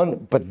that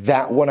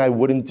one I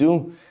wouldn't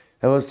do.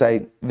 I will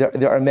say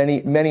there are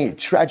many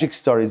tragic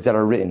stories that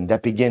are written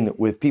that begin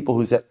with people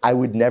who said I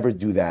would never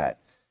do that,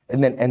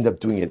 and then end up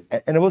doing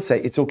it. And I will say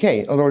it's okay.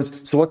 In other words,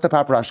 so what's the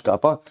proper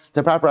hashkafa?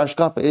 The proper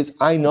hashkafa is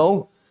I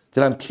know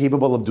that I'm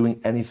capable of doing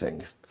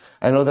anything.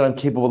 I know that I'm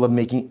capable of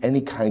making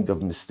any kind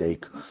of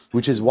mistake,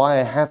 which is why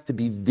I have to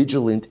be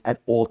vigilant at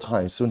all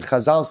times. So when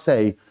Chazal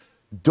say,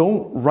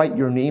 don't write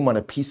your name on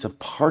a piece of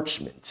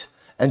parchment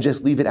and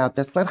just leave it out.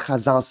 That's not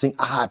Chazal saying,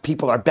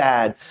 people are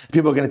bad.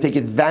 People are going to take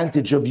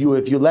advantage of you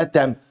if you let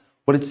them.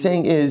 What it's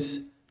saying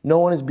is, no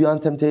one is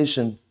beyond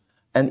temptation.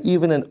 And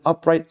even an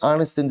upright,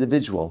 honest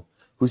individual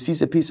who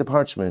sees a piece of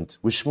parchment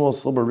with Shmuel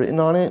Silber written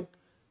on it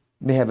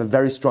may have a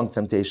very strong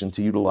temptation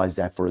to utilize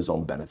that for his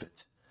own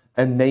benefit.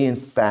 And may in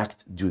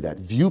fact do that.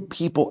 View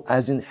people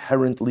as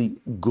inherently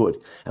good.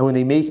 And when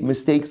they make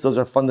mistakes, those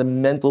are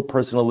fundamental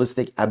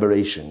personalistic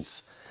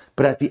aberrations.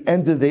 But at the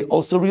end of the day,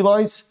 also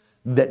realize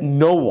that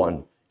no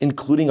one,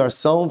 including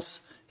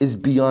ourselves, is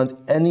beyond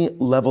any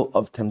level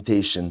of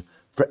temptation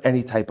for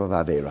any type of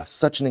avera.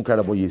 Such an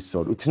incredible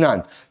yisod.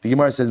 Utnan, the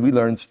Gemara says we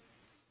learned,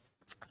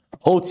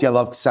 and also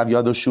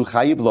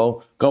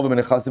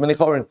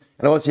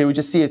here we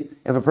just see it.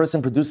 If a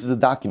person produces a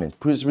document,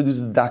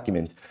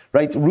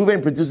 right?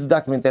 Reuven produces a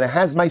document and it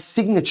has my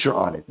signature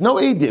on it. No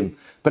edim,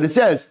 but it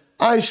says,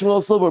 I,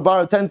 Shmuel Silber,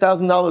 borrowed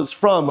 $10,000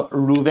 from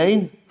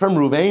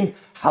Reuven.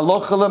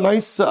 Halacha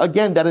l'maisa,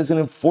 again, that is an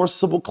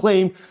enforceable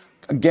claim,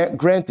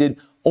 granted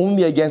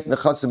only against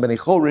Nechasim Bnei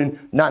Chorin,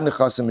 not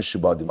Nechasim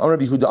Meshubadim. Amar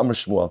Rabbi Yehuda Amar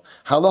Shmuel.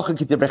 Halacha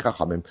k'divrei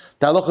chachamim.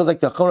 The halacha is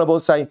like the Chachamim Rabbi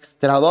say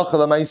that halacha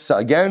l'maisa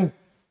again.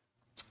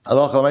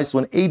 Halacha l'maisa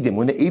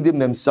when the Eidim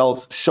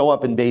themselves show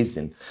up in Beis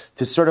Din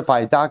to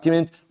certify a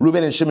document,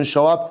 Reuven and Shimon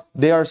show up.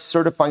 They are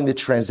certifying the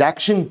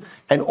transaction,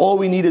 and all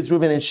we need is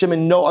Reuven and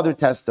Shimon, no other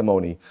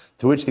testimony.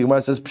 To which the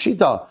Gemara says,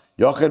 Pshita,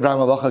 Yochid Ram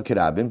halacha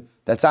kirabim.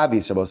 That's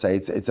obvious, Rabbi say.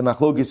 It's a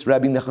machlokes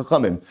Rebbe and the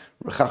Chachamim.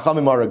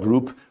 Chachamim are a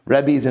group.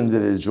 Rebbe is an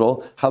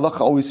individual.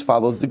 Halacha always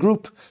follows the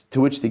group. To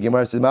which the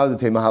Gemara says, Rabbi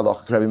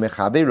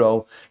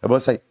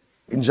say,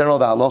 in general,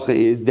 the halacha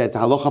is that the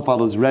halacha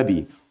follows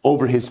Rebbe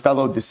over his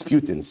fellow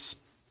disputants.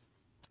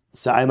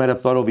 So I might have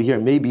thought over here,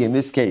 maybe in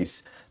this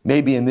case, so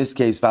the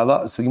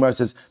Gemara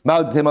says,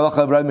 maybe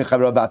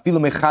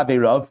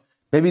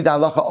the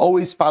halacha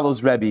always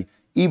follows Rebbe,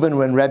 even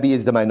when Rebbe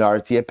is the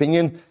minority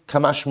opinion.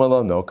 Kamash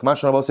Malo, no.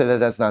 Kamash Malo say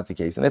that that's not the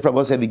case. And therefore,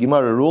 Rabbi say the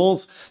Gemara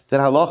rules that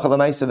halacha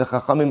l'maisa the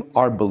Chachamim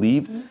are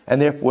believed,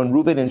 and therefore when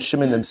Reuven and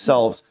Shimon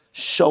themselves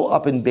show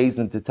up in Beis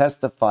Din to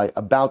testify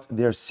about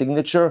their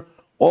signature,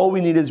 all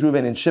we need is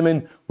Reuven and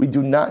Shimon. We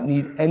do not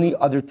need any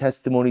other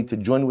testimony to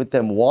join with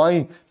them.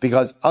 Why?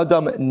 Because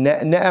Adam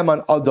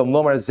ne'eman Adam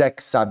lomar zek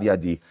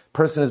savyadi.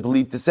 Person is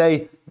believed to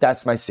say,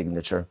 that's my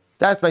signature.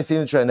 That's my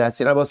signature, and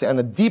that's it. I will say on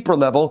a deeper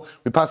level,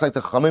 we pass like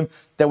the Chachamim,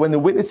 that when the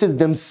witnesses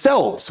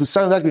themselves who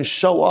signed the document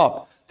show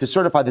up to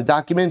certify the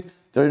document,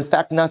 they're in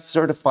fact not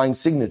certifying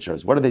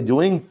signatures. What are they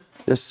doing?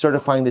 They're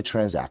certifying the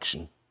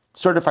transaction.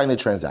 Certifying the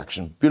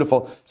transaction.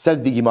 Beautiful.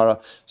 Says the Gemara.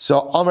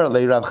 So Amar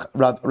le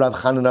Rav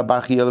Chanina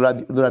bar Chia Rav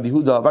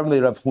Yehuda, Amar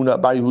le Rav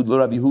Huna bar Yehuda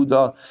Rav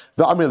Yehuda,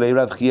 Amar le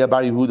Rav Chia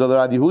bar Yehuda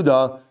Rav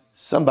Yehuda.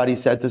 Somebody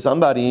said to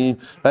somebody,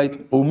 right?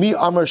 Umi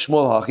Amar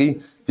Shmuel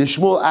Hachi. Did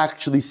Shmuel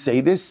actually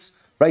say this?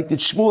 Right? Did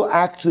Shmuel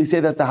actually say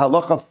that the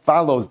halacha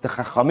follows the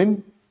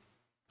Chachamim?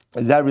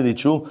 Is that really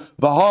true?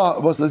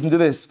 Listen to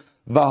this.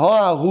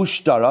 Vaha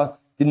hushtara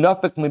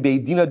dinafek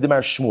mebeidina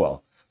demar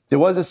Shmuel. There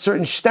was a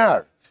certain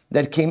shtar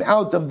that came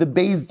out of the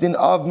Beis Din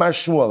of Mar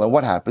Shmuel. And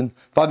what happened?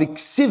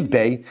 Vaviksiv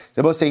bey,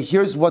 they both say,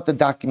 here's what the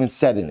document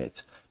said in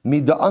it.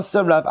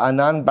 Mida'asa Rav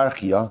Anan bar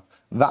Chia,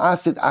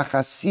 va'asid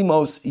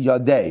achasimos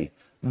yadei,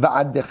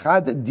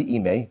 va'adechad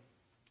di'imei.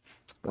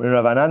 When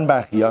Rav Anan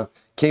bar Chia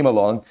came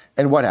along,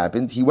 and what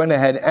happened? He went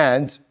ahead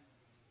and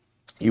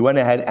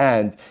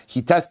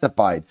he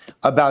testified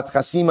about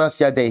Chasimas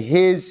Yadeh,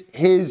 his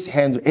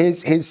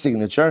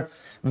signature,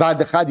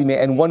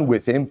 and one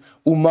with him,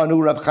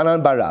 Umanu Rav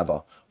Chanan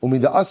Barava.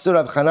 Umida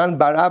Rav Chanan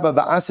Baraba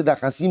va'ased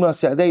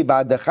Chasimas Yadeh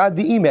va'adechad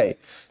di'imei.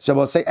 So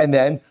we'll say, and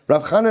then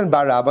Rav Chanan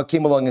Baraba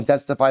came along and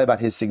testified about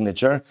his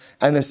signature,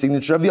 and the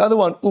signature of the other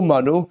one,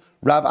 Umanu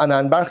Rav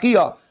Anan bar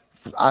Chia.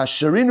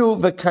 Asherinu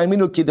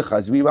v'kaiminu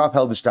kidachaz. We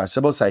upheld the shtar.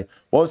 So we'll say,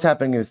 what was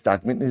happening in this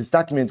document? In this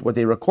document, what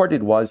they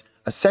recorded was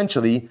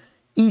essentially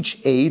each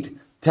aide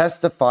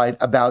testified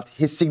about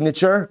his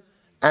signature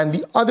and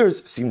the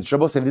other's signature.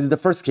 We'll say this is the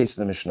first case of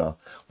the Mishnah,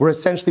 where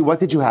essentially what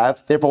did you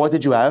have? Therefore, what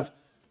did you have?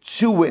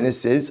 Two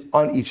witnesses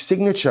on each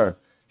signature.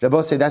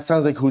 Rabbi say that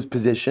sounds like whose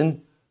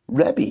position?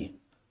 Rebbe.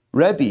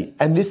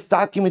 And this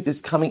document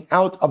is coming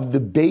out of the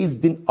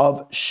Beis Din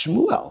of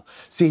Shmuel.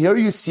 See, here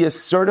you see a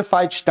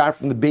certified shtar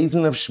from the Beis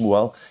Din of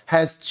Shmuel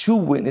has two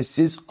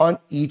witnesses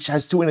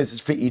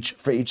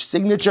for each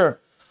signature.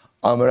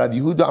 Amar Rav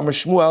Yehuda, Amar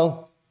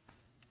Shmuel.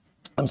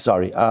 I'm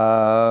sorry.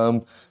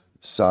 Amar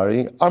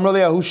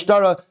Le'ahu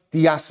shtara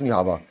diyasmi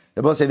hava.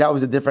 They both say that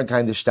was a different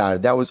kind of shtar.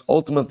 That was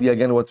ultimately,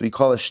 again, what we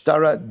call a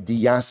shtara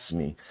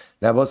diyasmi.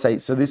 Now, both say,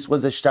 so this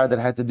was a shtar that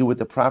had to do with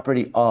the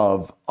property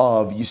of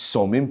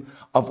Yisomim,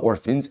 of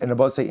orphans. And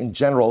both say, in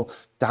general,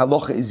 the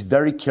halacha is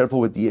very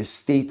careful with the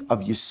estate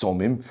of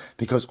Yisomim,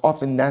 because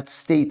often that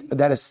estate,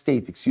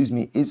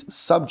 is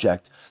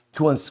subject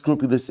to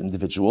unscrupulous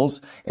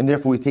individuals, and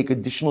therefore we take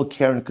additional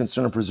care and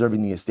concern in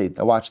preserving the estate.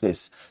 Now watch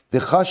this. The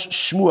Chash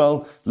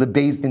Shmuel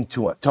lebeis din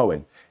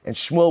toin. And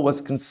Shmuel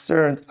was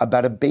concerned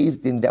about a Beis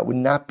Din that would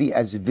not be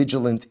as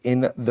vigilant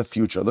in the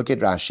future. Look at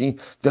Rashi.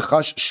 The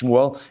Chash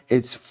Shmuel,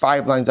 it's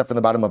 5 lines up from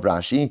the bottom of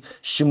Rashi.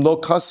 Shimlo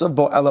kasav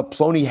bo ela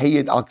ploni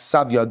heyed al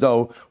ksav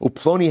yado,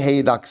 uploni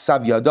heyed al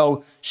ksav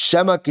yado,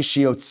 shema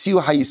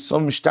kishiotziu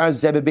hayisom shtar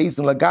zebe Beis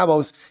Din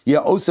lagabos,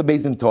 ya osa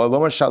Beis Din toa,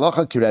 lomar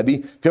shalacha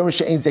kirebi, firma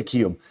she'en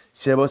zekiyum.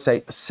 So they both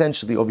say,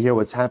 essentially over here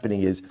what's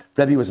happening is,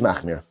 Rebbe was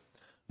machmir.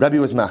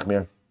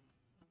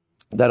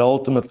 That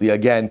ultimately,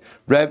 again,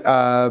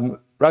 Shmuel.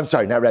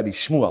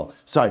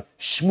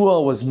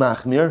 Shmuel was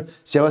machmir.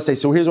 So I say,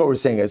 so here's what we're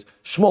saying is,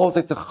 Shmuel is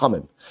like the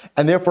Chachamim.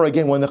 And therefore,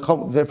 again,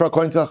 according to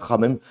the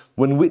Chachamim,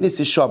 when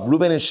witnesses show up,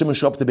 Reuven and Shimon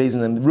show up to Beis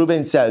Din, and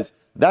Reuven says,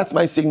 that's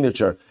my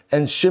signature.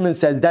 And Shimon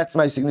says, that's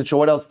my signature.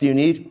 What else do you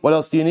need?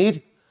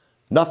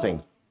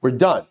 Nothing. We're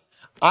done.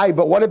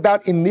 But what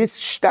about in this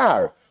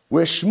shtar,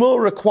 where Shmuel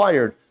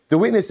required the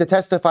witness to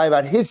testify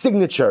about his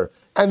signature,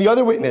 and the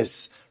other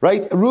witness,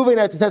 right? Reuven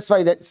had to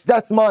testify that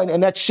that's mine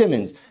and that's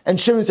Shimon's. And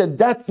Shimon said,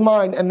 that's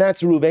mine and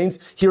that's Reuven's.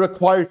 He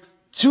required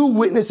 2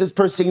 witnesses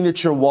per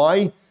signature.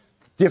 Why?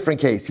 Different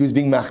case. He was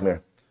being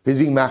machmir.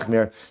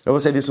 I will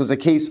say this was a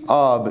case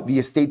of the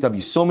estate of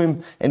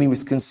Yisomim, and he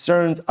was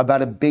concerned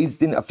about a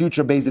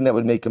future Beis Din that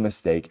would make a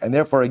mistake. And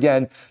therefore,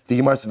 again, the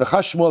Gemara says,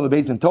 V'chash Shmuel, the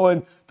Beis Din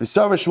Toin,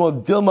 V'sarva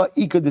Shmuel, Dilma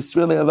Ika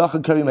Disrele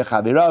Alacha Kari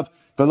Mechavirav,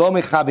 V'lo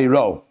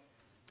Mechaviro.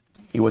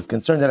 He was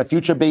concerned that a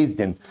future Beis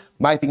Din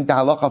might think the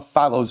halacha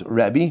follows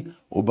Rebbe.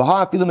 So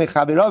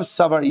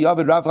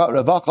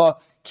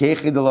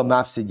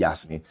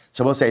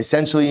we'll say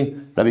essentially,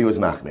 Rebbe was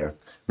machmir.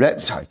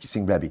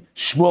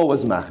 Shmuel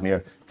was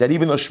machmir. That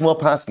even though Shmuel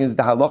paskins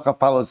the halacha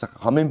follows the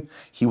Chachamim,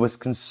 he was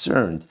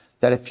concerned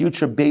that a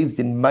future Beis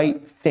Din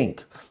might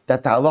think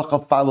that the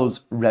halacha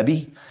follows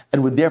Rebbe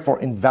and would therefore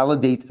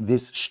invalidate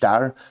this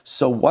shtar.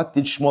 So what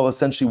did Shmuel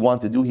essentially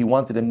want to do? He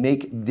wanted to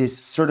make this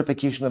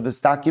certification of this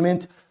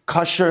document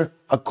kosher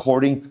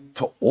according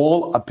to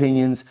all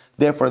opinions.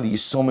 Therefore, the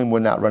Yisomim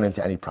would not run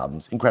into any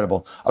problems.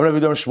 Incredible. I'm going to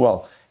do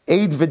Shmuel.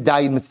 Aid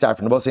v'dayin mitzarfen.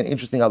 I'm about to say an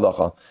interesting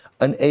halacha.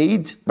 An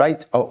aid,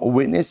 right, a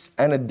witness,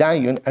 and a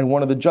dayan, and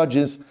one of the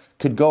judges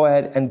could go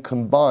ahead and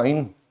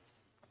combine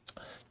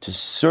to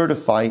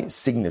certify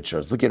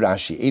signatures. Look at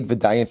Rashi. Aid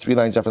v'dayin, 3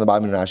 lines up from the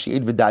bottom of Rashi.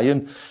 Aid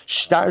v'dayin,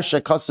 shtar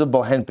shekasav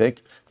bo henpik,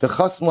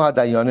 v'chasmu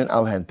hadayanin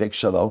al henpik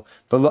shalo,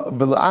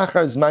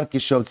 v'la'achar zman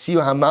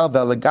kishotziu hamal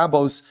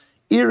v'legabos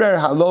Irer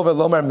halo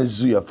velomar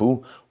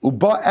mezuyafu,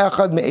 uba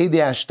echad me'edei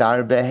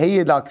ashtar,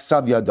 veheyed al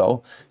ksav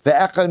yado,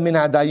 ve'echad min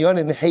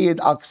hadayonim heyed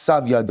al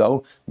ksav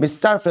yado,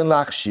 mistarfen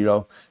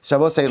lachshiro. So I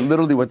will say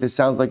literally what this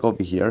sounds like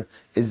over here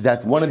is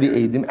that one of the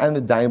Eidim and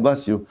the Dayan,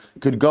 bless you,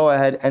 could go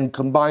ahead and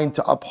combine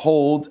to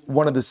uphold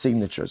one of the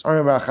signatures.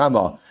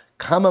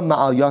 Kama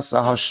ma'al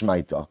yasa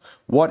hashmaita.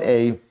 What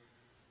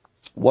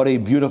a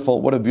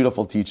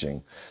beautiful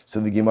teaching. So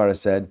the Gemara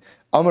said,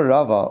 Amar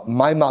Rava,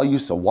 my mal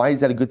yusa. Why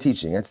is that a good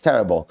teaching? That's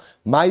terrible.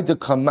 My de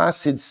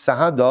kamasid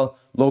sahada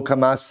lo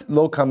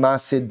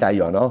kamasid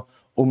dayana.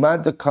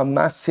 Umad de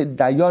kamasid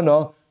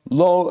dayana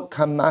lo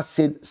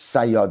kamasid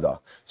sayada.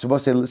 So we'll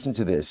say, listen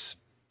to this.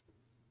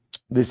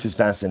 This is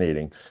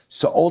fascinating.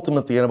 So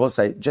ultimately, and I will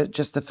say,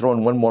 just to throw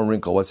in one more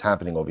wrinkle, what's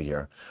happening over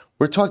here?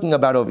 We're talking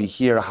about over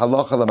here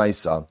halacha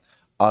lemaisa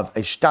of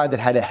a shtar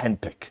that had a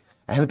handpick.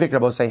 A handpick, I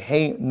will say,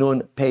 hey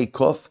nun pei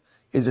kuf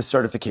is a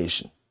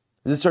certification.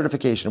 This is a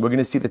certification. We're going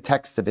to see the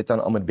text of it on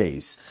Amud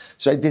Beis.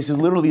 So this is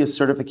literally a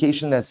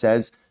certification that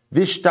says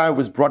this shtar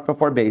was brought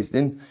before Beis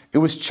Din, it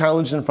was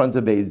challenged in front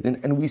of Beis Din,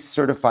 and we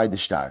certified the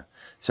shtar.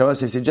 So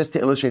as I said, just to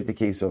illustrate the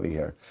case over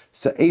here.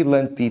 So A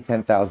lent B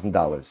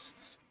 $10,000.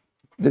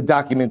 The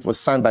document was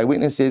signed by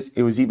witnesses.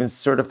 It was even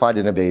certified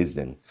in a Beis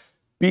Din.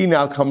 B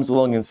now comes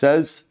along and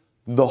says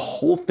the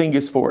whole thing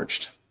is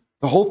forged.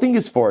 The whole thing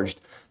is forged.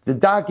 The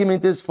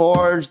document is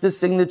forged. The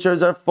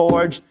signatures are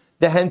forged.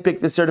 The handpick,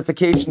 the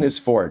certification is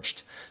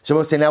forged. So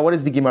we'll say, now what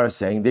is the Gemara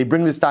saying? They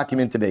bring this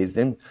document to Beis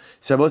Din.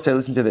 So we'll say,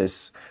 listen to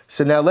this.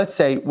 So now let's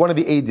say one of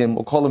the Eidim,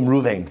 we'll call him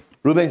Ruvain.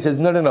 Ruvain says,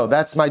 no,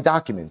 that's my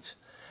document.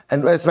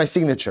 And that's my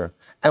signature.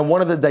 And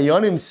one of the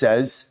Dayanim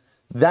says,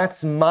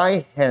 that's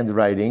my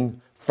handwriting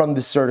from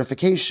the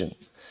certification.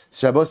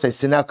 So Rabbi says,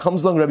 so now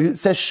comes along, Rabbi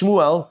says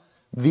Shmuel,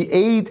 the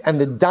aid and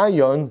the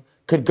Dayan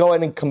could go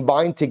in and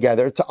combine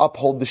together to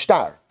uphold the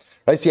shtar.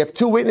 Right? So you have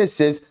two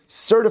witnesses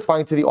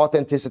certifying to the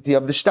authenticity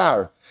of the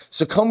shtar.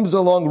 So comes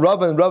along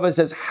Rava, and Rava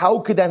says, how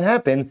could that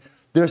happen?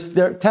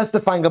 They're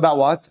testifying about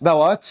what? About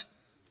what?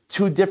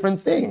 Two different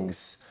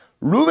things.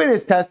 Reuben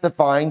is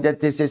testifying that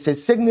this is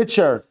his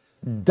signature.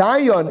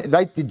 Dayan,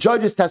 right? The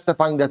judge is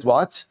testifying that's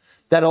what?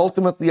 That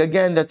ultimately,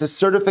 again, that the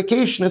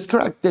certification is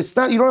correct. It's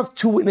not, you don't have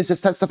two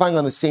witnesses testifying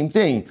on the same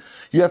thing.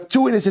 You have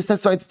two witnesses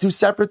testifying to two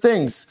separate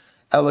things.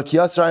 Amar,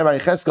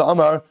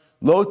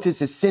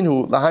 Lotis is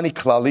sinhu lahani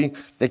klali.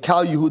 They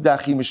call Yehuda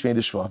achi mishmei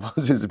d'shmuel.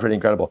 This is pretty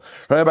incredible.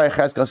 Rabbi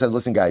Cheskel says,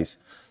 "Listen, guys,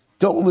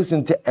 don't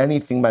listen to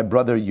anything my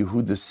brother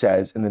Yehuda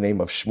says in the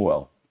name of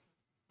Shmuel."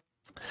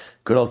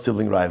 Good old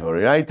sibling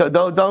rivalry, right?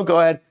 Don't go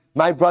ahead.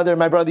 My brother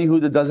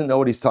Yehuda doesn't know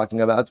what he's talking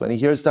about. When he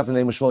hears stuff in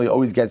the name of Shmuel, he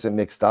always gets it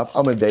mixed up.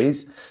 Amud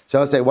Beis. So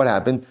I'll say, what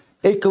happened?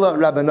 Ikla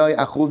Rabbanoi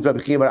achud Rabbi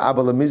Chiya bar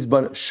Abba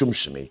lemizban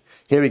shumshmi.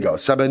 Here we go.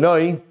 So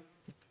Rabbanoi.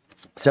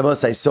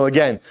 So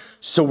again,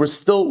 we're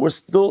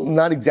still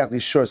not exactly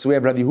sure. So we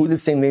have Rabbi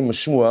Yehuda's same name as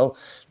Shmuel,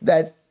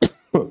 that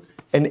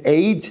an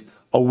aid,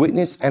 a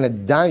witness, and a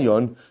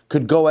dayan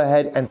could go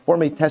ahead and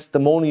form a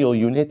testimonial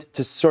unit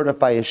to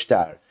certify a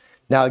shtar.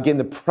 Now again,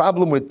 the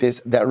problem with this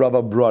that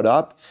Rava brought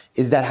up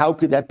is that how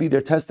could that be?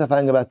 They're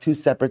testifying about two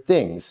separate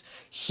things.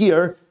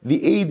 Here,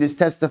 the aid is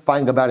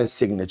testifying about his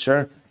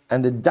signature,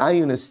 and the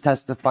dayan is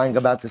testifying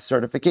about the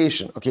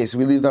certification. Okay, so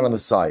we leave that on the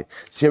side.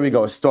 So here we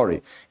go, a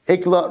story.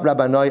 Ikla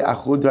Rabbanoi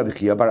achud Rabbi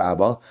Chiya bar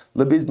Abba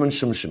lebizban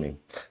shumshmi.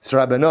 So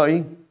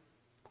Rabbanoi,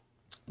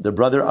 the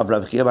brother of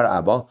Rabbi Chiya bar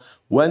Abba,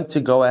 went to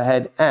go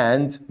ahead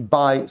and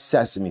buy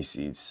sesame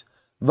seeds.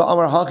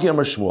 V'amar hachi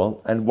amar Shmuel,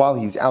 and while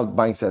he's out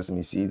buying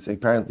sesame seeds,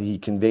 apparently he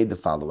conveyed the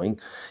following.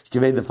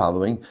 Eid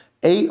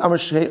amar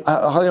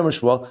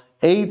Shmuel,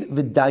 Eid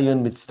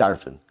v'dayan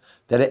mitztarfen.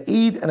 That an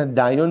aid and a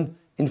dayan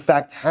in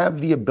fact, have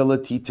the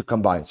ability to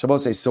combine. So I will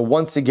say, so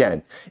once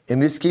again, in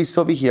this case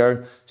over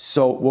here,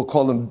 so we'll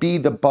call him B,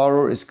 the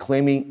borrower is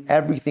claiming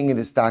everything in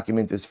this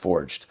document is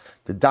forged.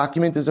 The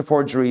document is a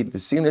forgery, the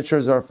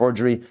signatures are a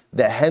forgery,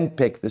 the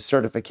handpick, the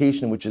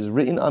certification, which is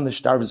written on the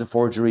shtar is a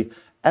forgery,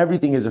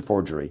 everything is a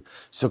forgery.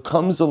 So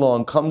comes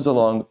along,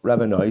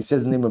 Rabbanoi,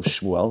 says the name of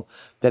Shmuel,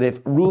 that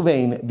if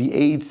Ruvain, the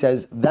aide,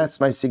 says, that's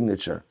my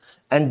signature,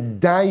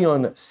 and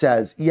Dayan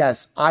says,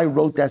 yes, I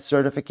wrote that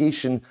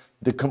certification,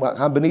 the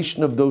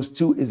combination of those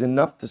two is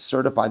enough to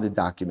certify the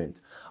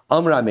document.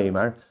 Amr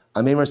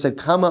Ameimar said,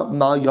 Kama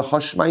mal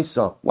yahosh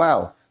maisa.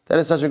 Wow, that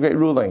is such a great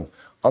ruling.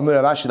 Amr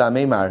Abashid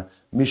Ameimar,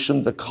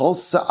 Mishum the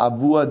kalsa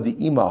avua di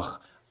imach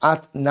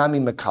at nami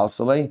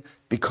mekalsale.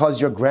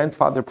 Because your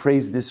grandfather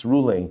praised this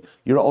ruling,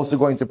 you're also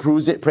going to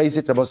praise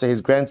it. Rabbi say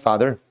his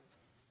grandfather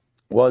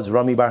was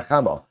Rami Bar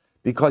Chama.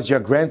 Because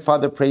your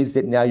grandfather praised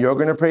it, now you're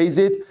going to praise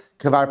it.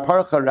 Kavar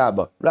parcha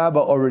Rabba. Rabba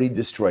already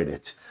destroyed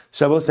it.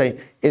 So I will say,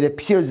 it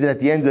appears that at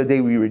the end of the day,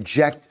 we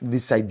reject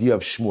this idea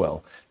of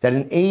Shmuel, that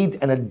an aid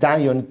and a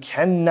dayan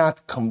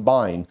cannot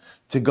combine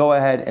to go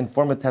ahead and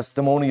form a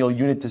testimonial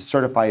unit to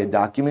certify a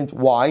document.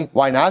 Why?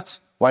 Why not?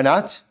 Why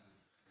not?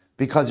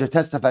 Because you're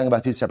testifying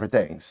about two separate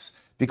things.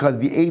 because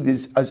the aid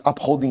is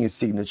upholding his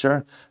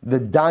signature. The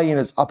dayan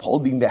is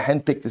upholding the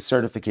handpicked, the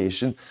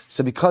certification.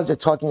 So because they're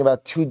talking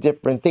about two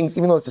different things,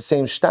 even though it's the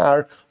same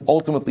shtar,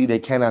 ultimately they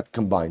cannot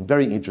combine.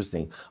 Very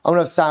interesting. Amar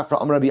Rav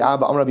Safra, Amar Rabbi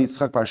Abba, Amar Rabbi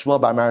Yitzchak Bar Shmuel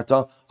Bar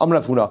Marta, Amar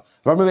Rav Huna.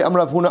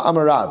 Amar Rav Huna,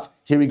 Amar Rav.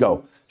 Here we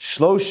go.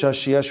 Shlosha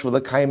sheyashvu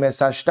l'kayim es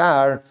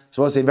hashtar.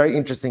 So we'll say, very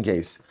interesting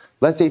case.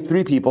 Let's say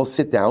three people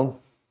sit down.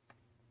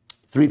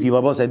 Three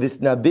people. We'll say this.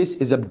 Now this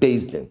is a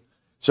beis din.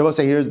 So we'll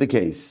say, here's the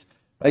case.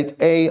 Right?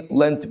 A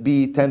lent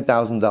B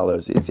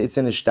 $10,000. It's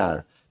in a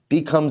shtar.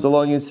 B comes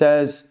along and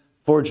says,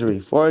 forgery,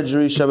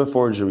 Sheva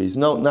forgeries.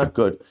 No, not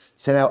good.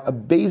 So now a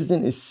beis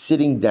din is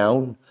sitting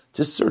down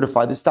to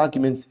certify this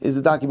document. Is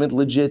the document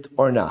legit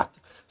or not?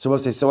 So we'll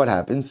say, so what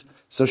happens?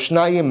 So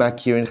shnayim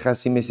makir and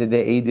chasim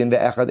misedei eidin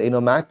ve'echad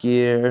eino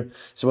makir.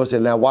 So we'll say,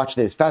 now watch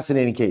this.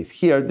 Fascinating case.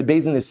 Here, the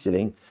beis din is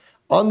sitting.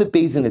 On the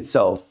beis din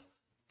itself,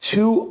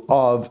 two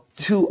of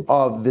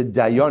the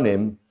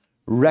dayanim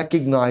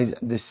recognize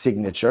the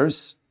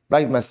signatures,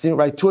 right?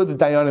 Right? Two of the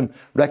dayanim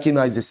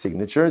recognize the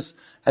signatures,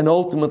 and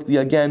ultimately,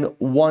 again,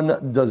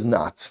 one does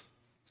not.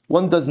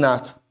 One does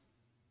not.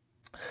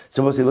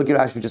 So we'll say, look at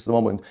Rashi just a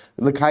moment.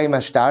 L'kayim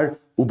ashtar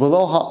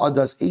u'below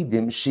ha'adas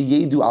edim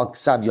sheyedu al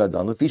ksav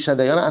yadan l'fisha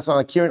dayana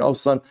asan akirin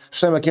osan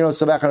shem akirin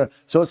osavachar.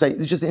 So we'll say,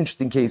 it's just an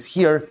interesting case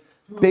here.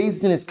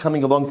 Beis din is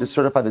coming along to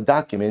certify the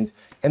document,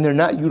 and they're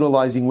not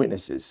utilizing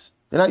witnesses.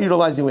 They're not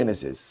utilizing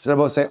witnesses. So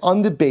we'll say,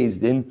 on the beis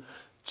din,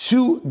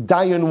 two,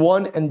 Dayan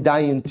 1 and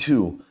Dayan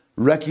 2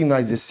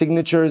 recognize the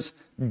signatures.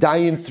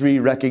 Dayan 3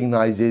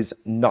 recognizes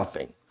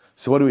nothing.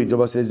 So what do we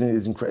do? It's an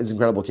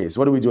incredible case.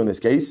 What do we do in this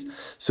case?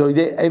 So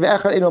the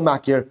Evechad Eino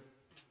Makir.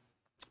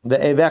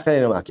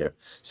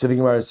 So the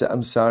Gemara says,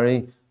 I'm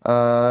sorry.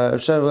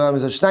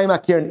 Shnai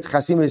Makir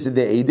Chasim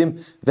Misedei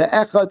Eidim.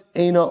 Ve'echad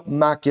Eino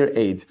Makir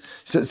Eid.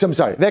 So I'm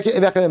sorry.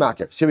 Evechad Eino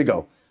Makir. So here we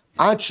go.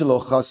 Ad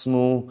shelo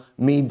chasmu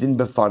meidin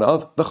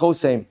befanav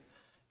v'chosem.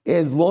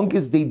 As long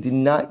as they did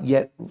not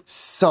yet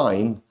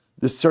sign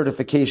the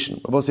certification,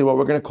 we'll say what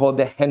we're going to call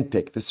the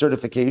handpick, the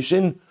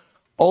certification,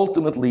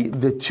 ultimately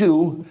the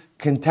two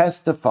can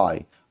testify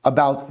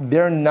about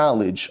their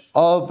knowledge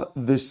of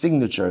the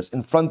signatures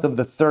in front of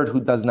the third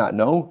who does not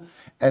know,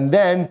 and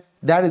then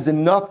that is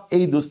enough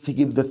edus to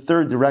give the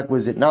third the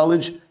requisite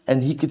knowledge,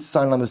 and he could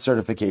sign on the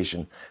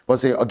certification. We'll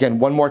say again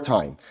one more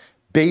time.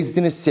 Beis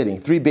din is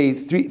sitting, three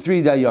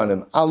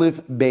dayanim,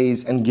 Aleph,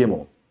 Beis, and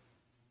Gimel.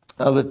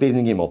 Aleph, Beis,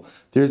 and Gimel.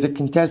 There's a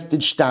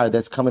contested shtar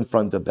that's come in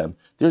front of them.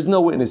 There's no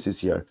witnesses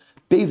here.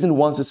 Beis din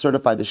wants to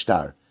certify the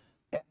shtar.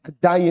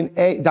 Dayan,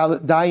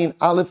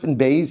 Aleph, and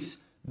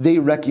Beis, they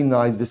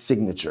recognize the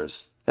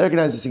signatures.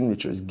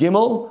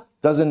 Gimel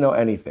doesn't know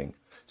anything.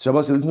 So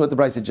listen to what the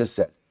Brisa just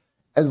said.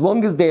 As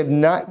long as they have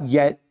not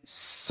yet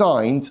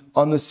signed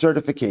on the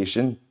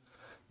certification,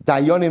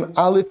 Dayanim,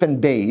 Aleph,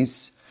 and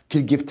Beis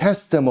could give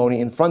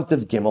testimony in front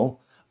of Gimel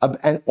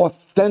and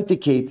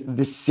authenticate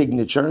the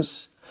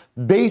signatures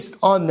based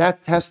on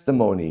that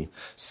testimony.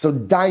 So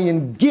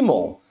Dayan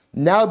Gimel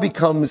now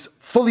becomes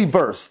fully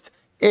versed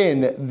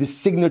in the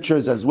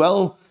signatures as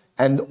well,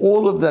 and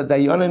all of the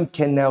Dayanim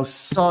can now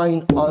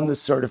sign on the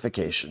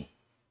certification.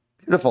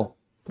 Beautiful,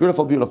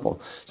 beautiful, beautiful.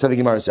 So the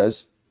Gemara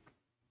says,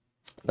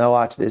 now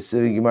watch this,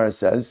 the Gemara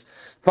says,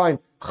 fine,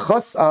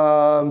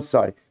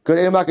 sorry.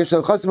 However,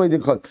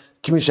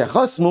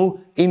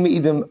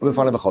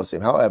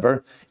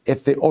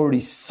 if they already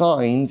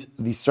signed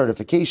the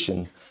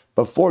certification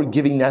before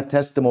giving that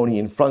testimony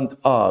in front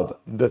of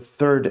the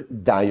third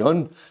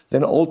dayan,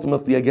 then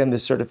ultimately, again, the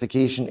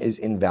certification is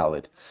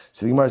invalid.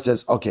 So the Gemara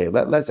says, okay,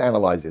 let's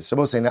analyze this. So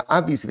we'll say, now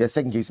obviously that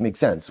second case makes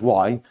sense.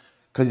 Why?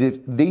 Because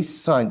if the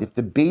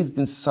beis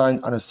din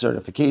signed on a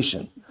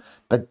certification,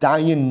 but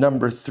dayan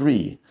number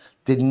 3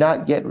 did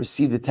not yet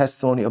receive the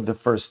testimony of the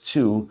first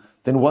two,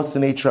 then what's the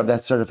nature of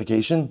that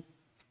certification?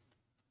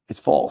 It's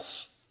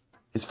false.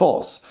 It's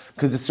false.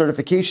 Because the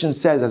certification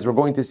says, as we're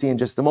going to see in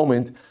just a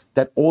moment,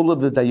 that all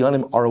of the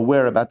dayanim are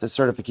aware about the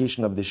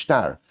certification of the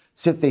shtar.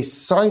 So if they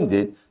signed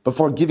it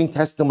before giving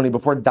testimony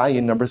before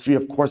dayan number 3,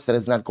 of course that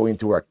is not going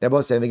to work.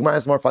 Nebo say, the Gemara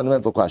has a more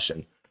fundamental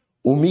question.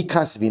 Umi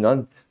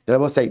kasvinan. The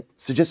Nebo say,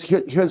 so just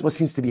here's what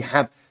seems to be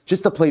happening.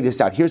 Just to play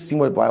this out, here's seeing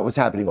what's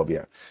happening over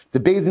here. The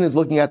beis din is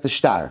looking at the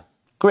shtar.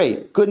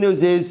 Great. Good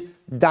news is,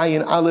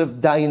 Dayan Aleph,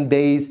 Dayan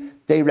Beis,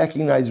 they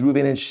recognize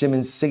Reuven and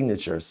Shimon's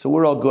signatures. So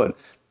we're all good.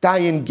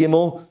 Dayan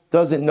Gimel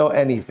doesn't know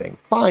anything.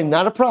 Fine,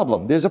 not a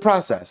problem. There's a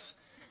process.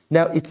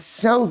 Now, it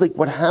sounds like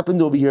what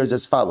happened over here is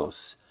as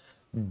follows.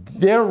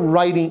 They're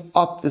writing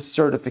up the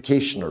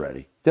certification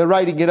already. They're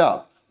writing it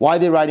up. Why are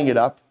they writing it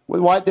up?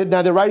 Now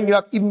they're writing it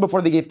up even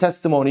before they gave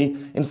testimony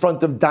in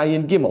front of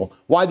Dayan Gimel.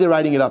 Why are they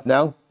writing it up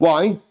now?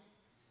 Why?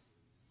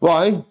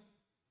 I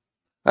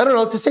don't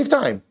know, to save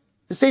time.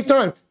 To save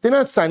time. They're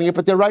not signing it,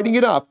 but they're writing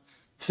it up.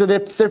 So they're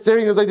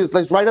thinking is like this,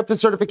 let's write up the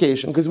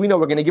certification, because we know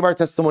we're going to give our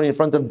testimony in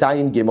front of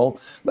Dayan Gimel.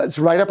 Let's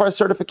write up our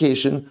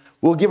certification.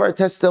 We'll give our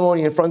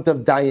testimony in front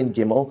of Dayan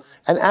Gimel.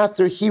 And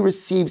after he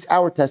receives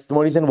our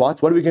testimony, then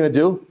what? What are we going to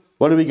do?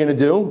 Well,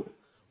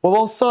 we'll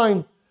all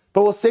sign.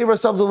 But we'll save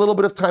ourselves a little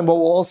bit of time, but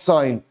we'll all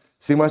sign.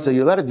 So Gemara said,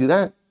 you're allowed to do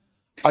that?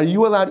 Are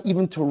you allowed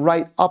even to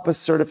write up a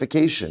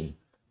certification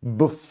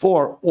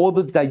before all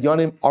the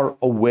Dayanim are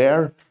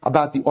aware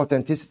about the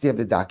authenticity of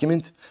the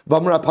document?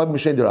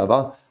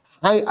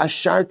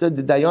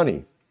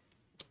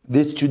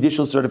 This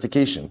judicial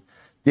certification.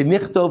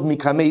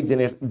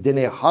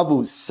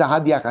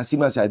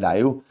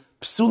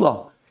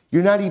 Psula.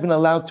 You're not even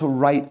allowed to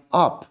write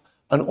up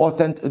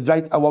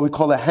what we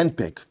call a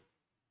handpick,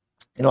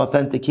 an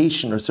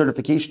authentication or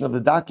certification of the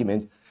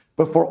document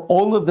before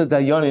all of the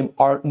Dayanim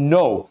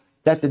know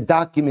that the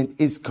document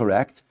is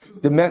correct.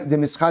 The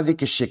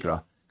mischazik is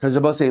shikra. Because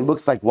they'll say, it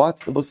looks like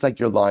what? It looks like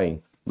you're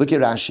lying. Look at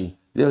Rashi.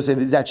 They'll say,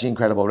 this is actually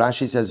incredible.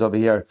 Rashi says over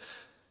here,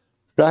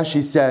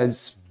 Rashi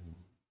says,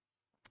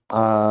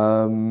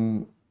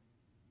 fine,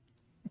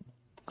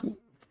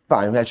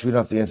 actually we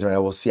don't have to answer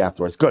it. We'll see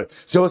afterwards. Good.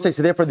 So we'll say,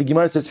 so therefore the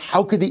Gemara says,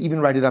 how could they even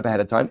write it up ahead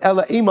of time?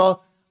 Ela ima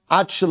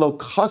achelo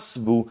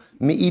kasvu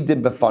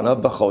mi'idim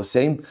befanav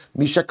v'chosem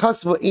misha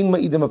kasvu in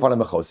mi'idim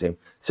befanav v'chosem.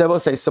 So we'll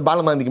say, so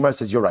bottom line, the Gemara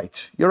says, you're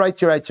right.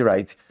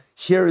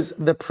 Here's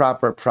the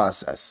proper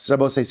process. So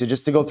we'll say, so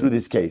just to go through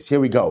this case, here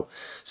we go.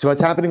 So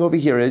what's happening over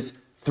here is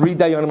 3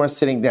 Dayanim are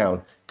sitting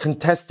down.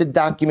 Contested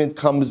document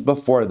comes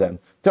before them.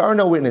 There are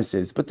no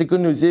witnesses, but the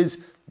good news is,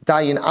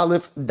 Dayan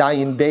Aleph,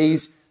 Dayan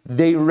Beis,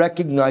 they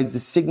recognize the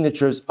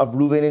signatures of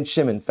Reuven and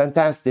Shimon.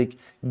 Fantastic.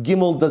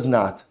 Gimel does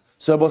not.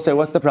 So we'll say,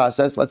 what's the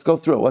process? Let's go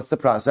through it. What's the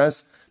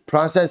process?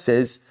 Process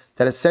is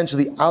that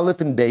essentially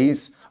Aleph and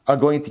Beis are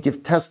going to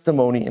give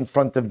testimony in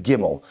front of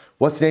Gimel.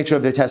 What's the nature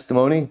of their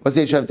testimony?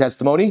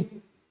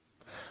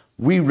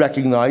 We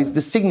recognize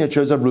the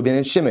signatures of Reuven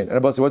and Shimon.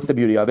 And I'll say, what's the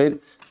beauty of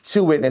it?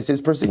 2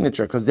 witnesses per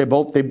signature, because they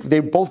both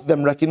of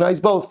them recognize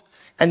both.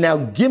 And now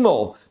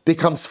Gimel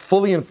becomes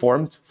fully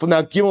informed.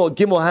 Now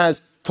Gimel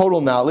has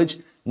total knowledge.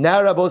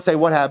 Now Rabbi say,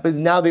 what happens?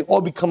 Now they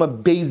all become a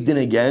Beis Din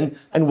again.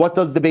 And what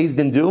does the Beis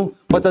Din do?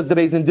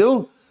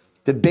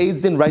 The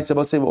Beis Din writes,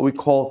 Rabbi say, what we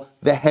call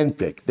the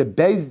handpick. The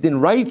Beis Din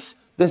writes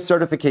the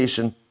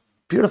certification.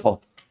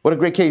 Beautiful. What a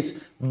great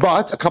case.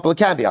 But a couple of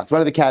caveats.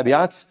 What are the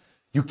caveats?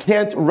 You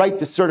can't write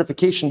the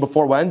certification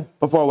before when?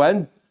 Before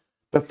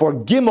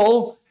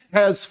Gimel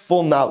has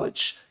full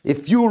knowledge.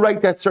 If you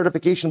write that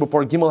certification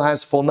before Gimel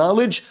has full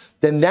knowledge,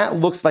 then that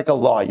looks like a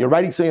lie. You're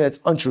writing something that's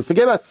untrue.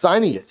 Forget about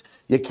signing it.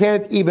 You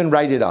can't even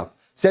write it up.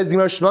 Says the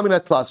Gemara, Shema Mina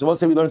Tlas. So we'll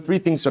say we learn 3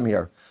 things from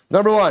here.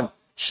 Number 1,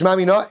 Shema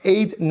Mina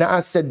Eid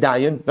Naaseh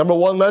Dayan. Number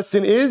 1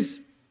 lesson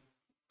is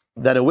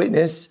that a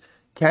witness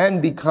can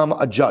become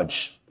a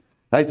judge.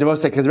 Right?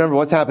 Because remember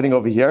what's happening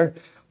over here,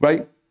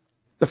 right?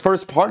 The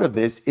first part of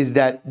this is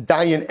that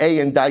Dayan A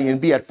and Dayan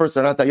B at first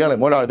are not Dayanim.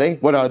 What are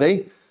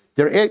they?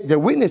 They're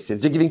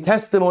witnesses. They're giving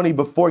testimony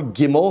before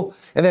Gimel,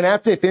 and then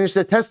after they finish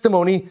their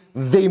testimony,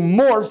 they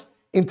morph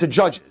into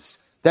judges.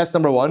 That's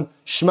number 1.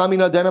 Shema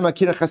mina dana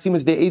makira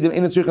chasimis de'edim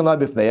ein tzrichen la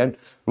b'fneihen.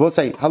 We'll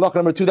say halakha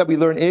number 2 that we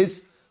learn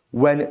is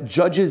when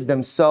judges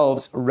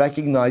themselves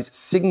recognize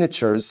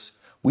signatures,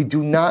 we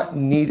do not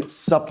need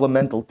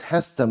supplemental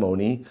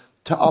testimony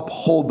to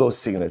uphold those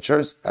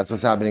signatures. That's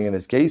what's happening in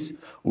this case.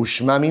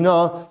 Ushma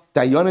mina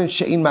dayanin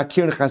she'in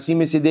makir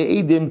chasimis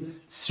de'edim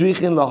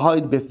tzrichen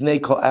lahaid b'fnei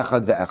kol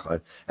echad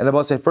ve'echad. And I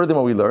will say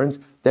furthermore, we learned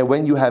that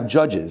when you have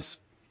judges,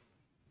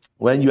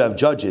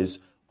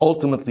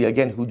 ultimately,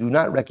 again, who do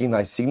not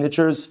recognize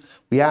signatures,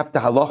 we have to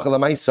halacha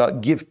l'maisa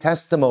give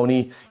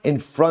testimony in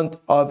front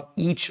of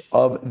each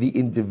of the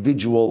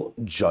individual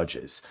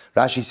judges.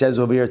 Rashi says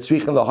over here,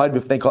 tzrichen lahad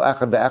b'fnei kol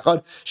echad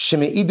ve'echad,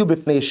 shemeidu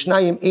b'fnei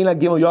shnayim ein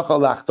hagimel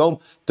yachal lachtom,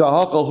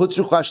 ta'hachal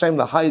hutzrucha shnayim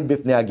lahad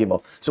b'fnei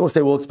hagimel. So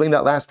we'll explain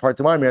that last part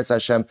tomorrow, Miras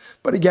Hashem.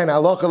 But again,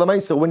 halacha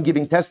l'maisa, when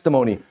giving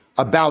testimony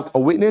about a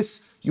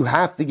witness, you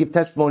have to give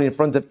testimony in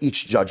front of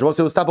each judge. We'll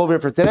stop over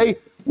here for today.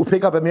 We'll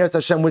pick up at Miras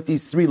Hashem with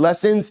these 3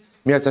 lessons.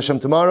 Miras Hashem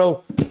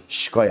tomorrow.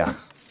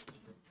 Shkoyach.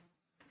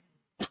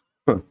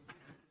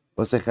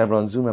 We'll say Chevron Zoom.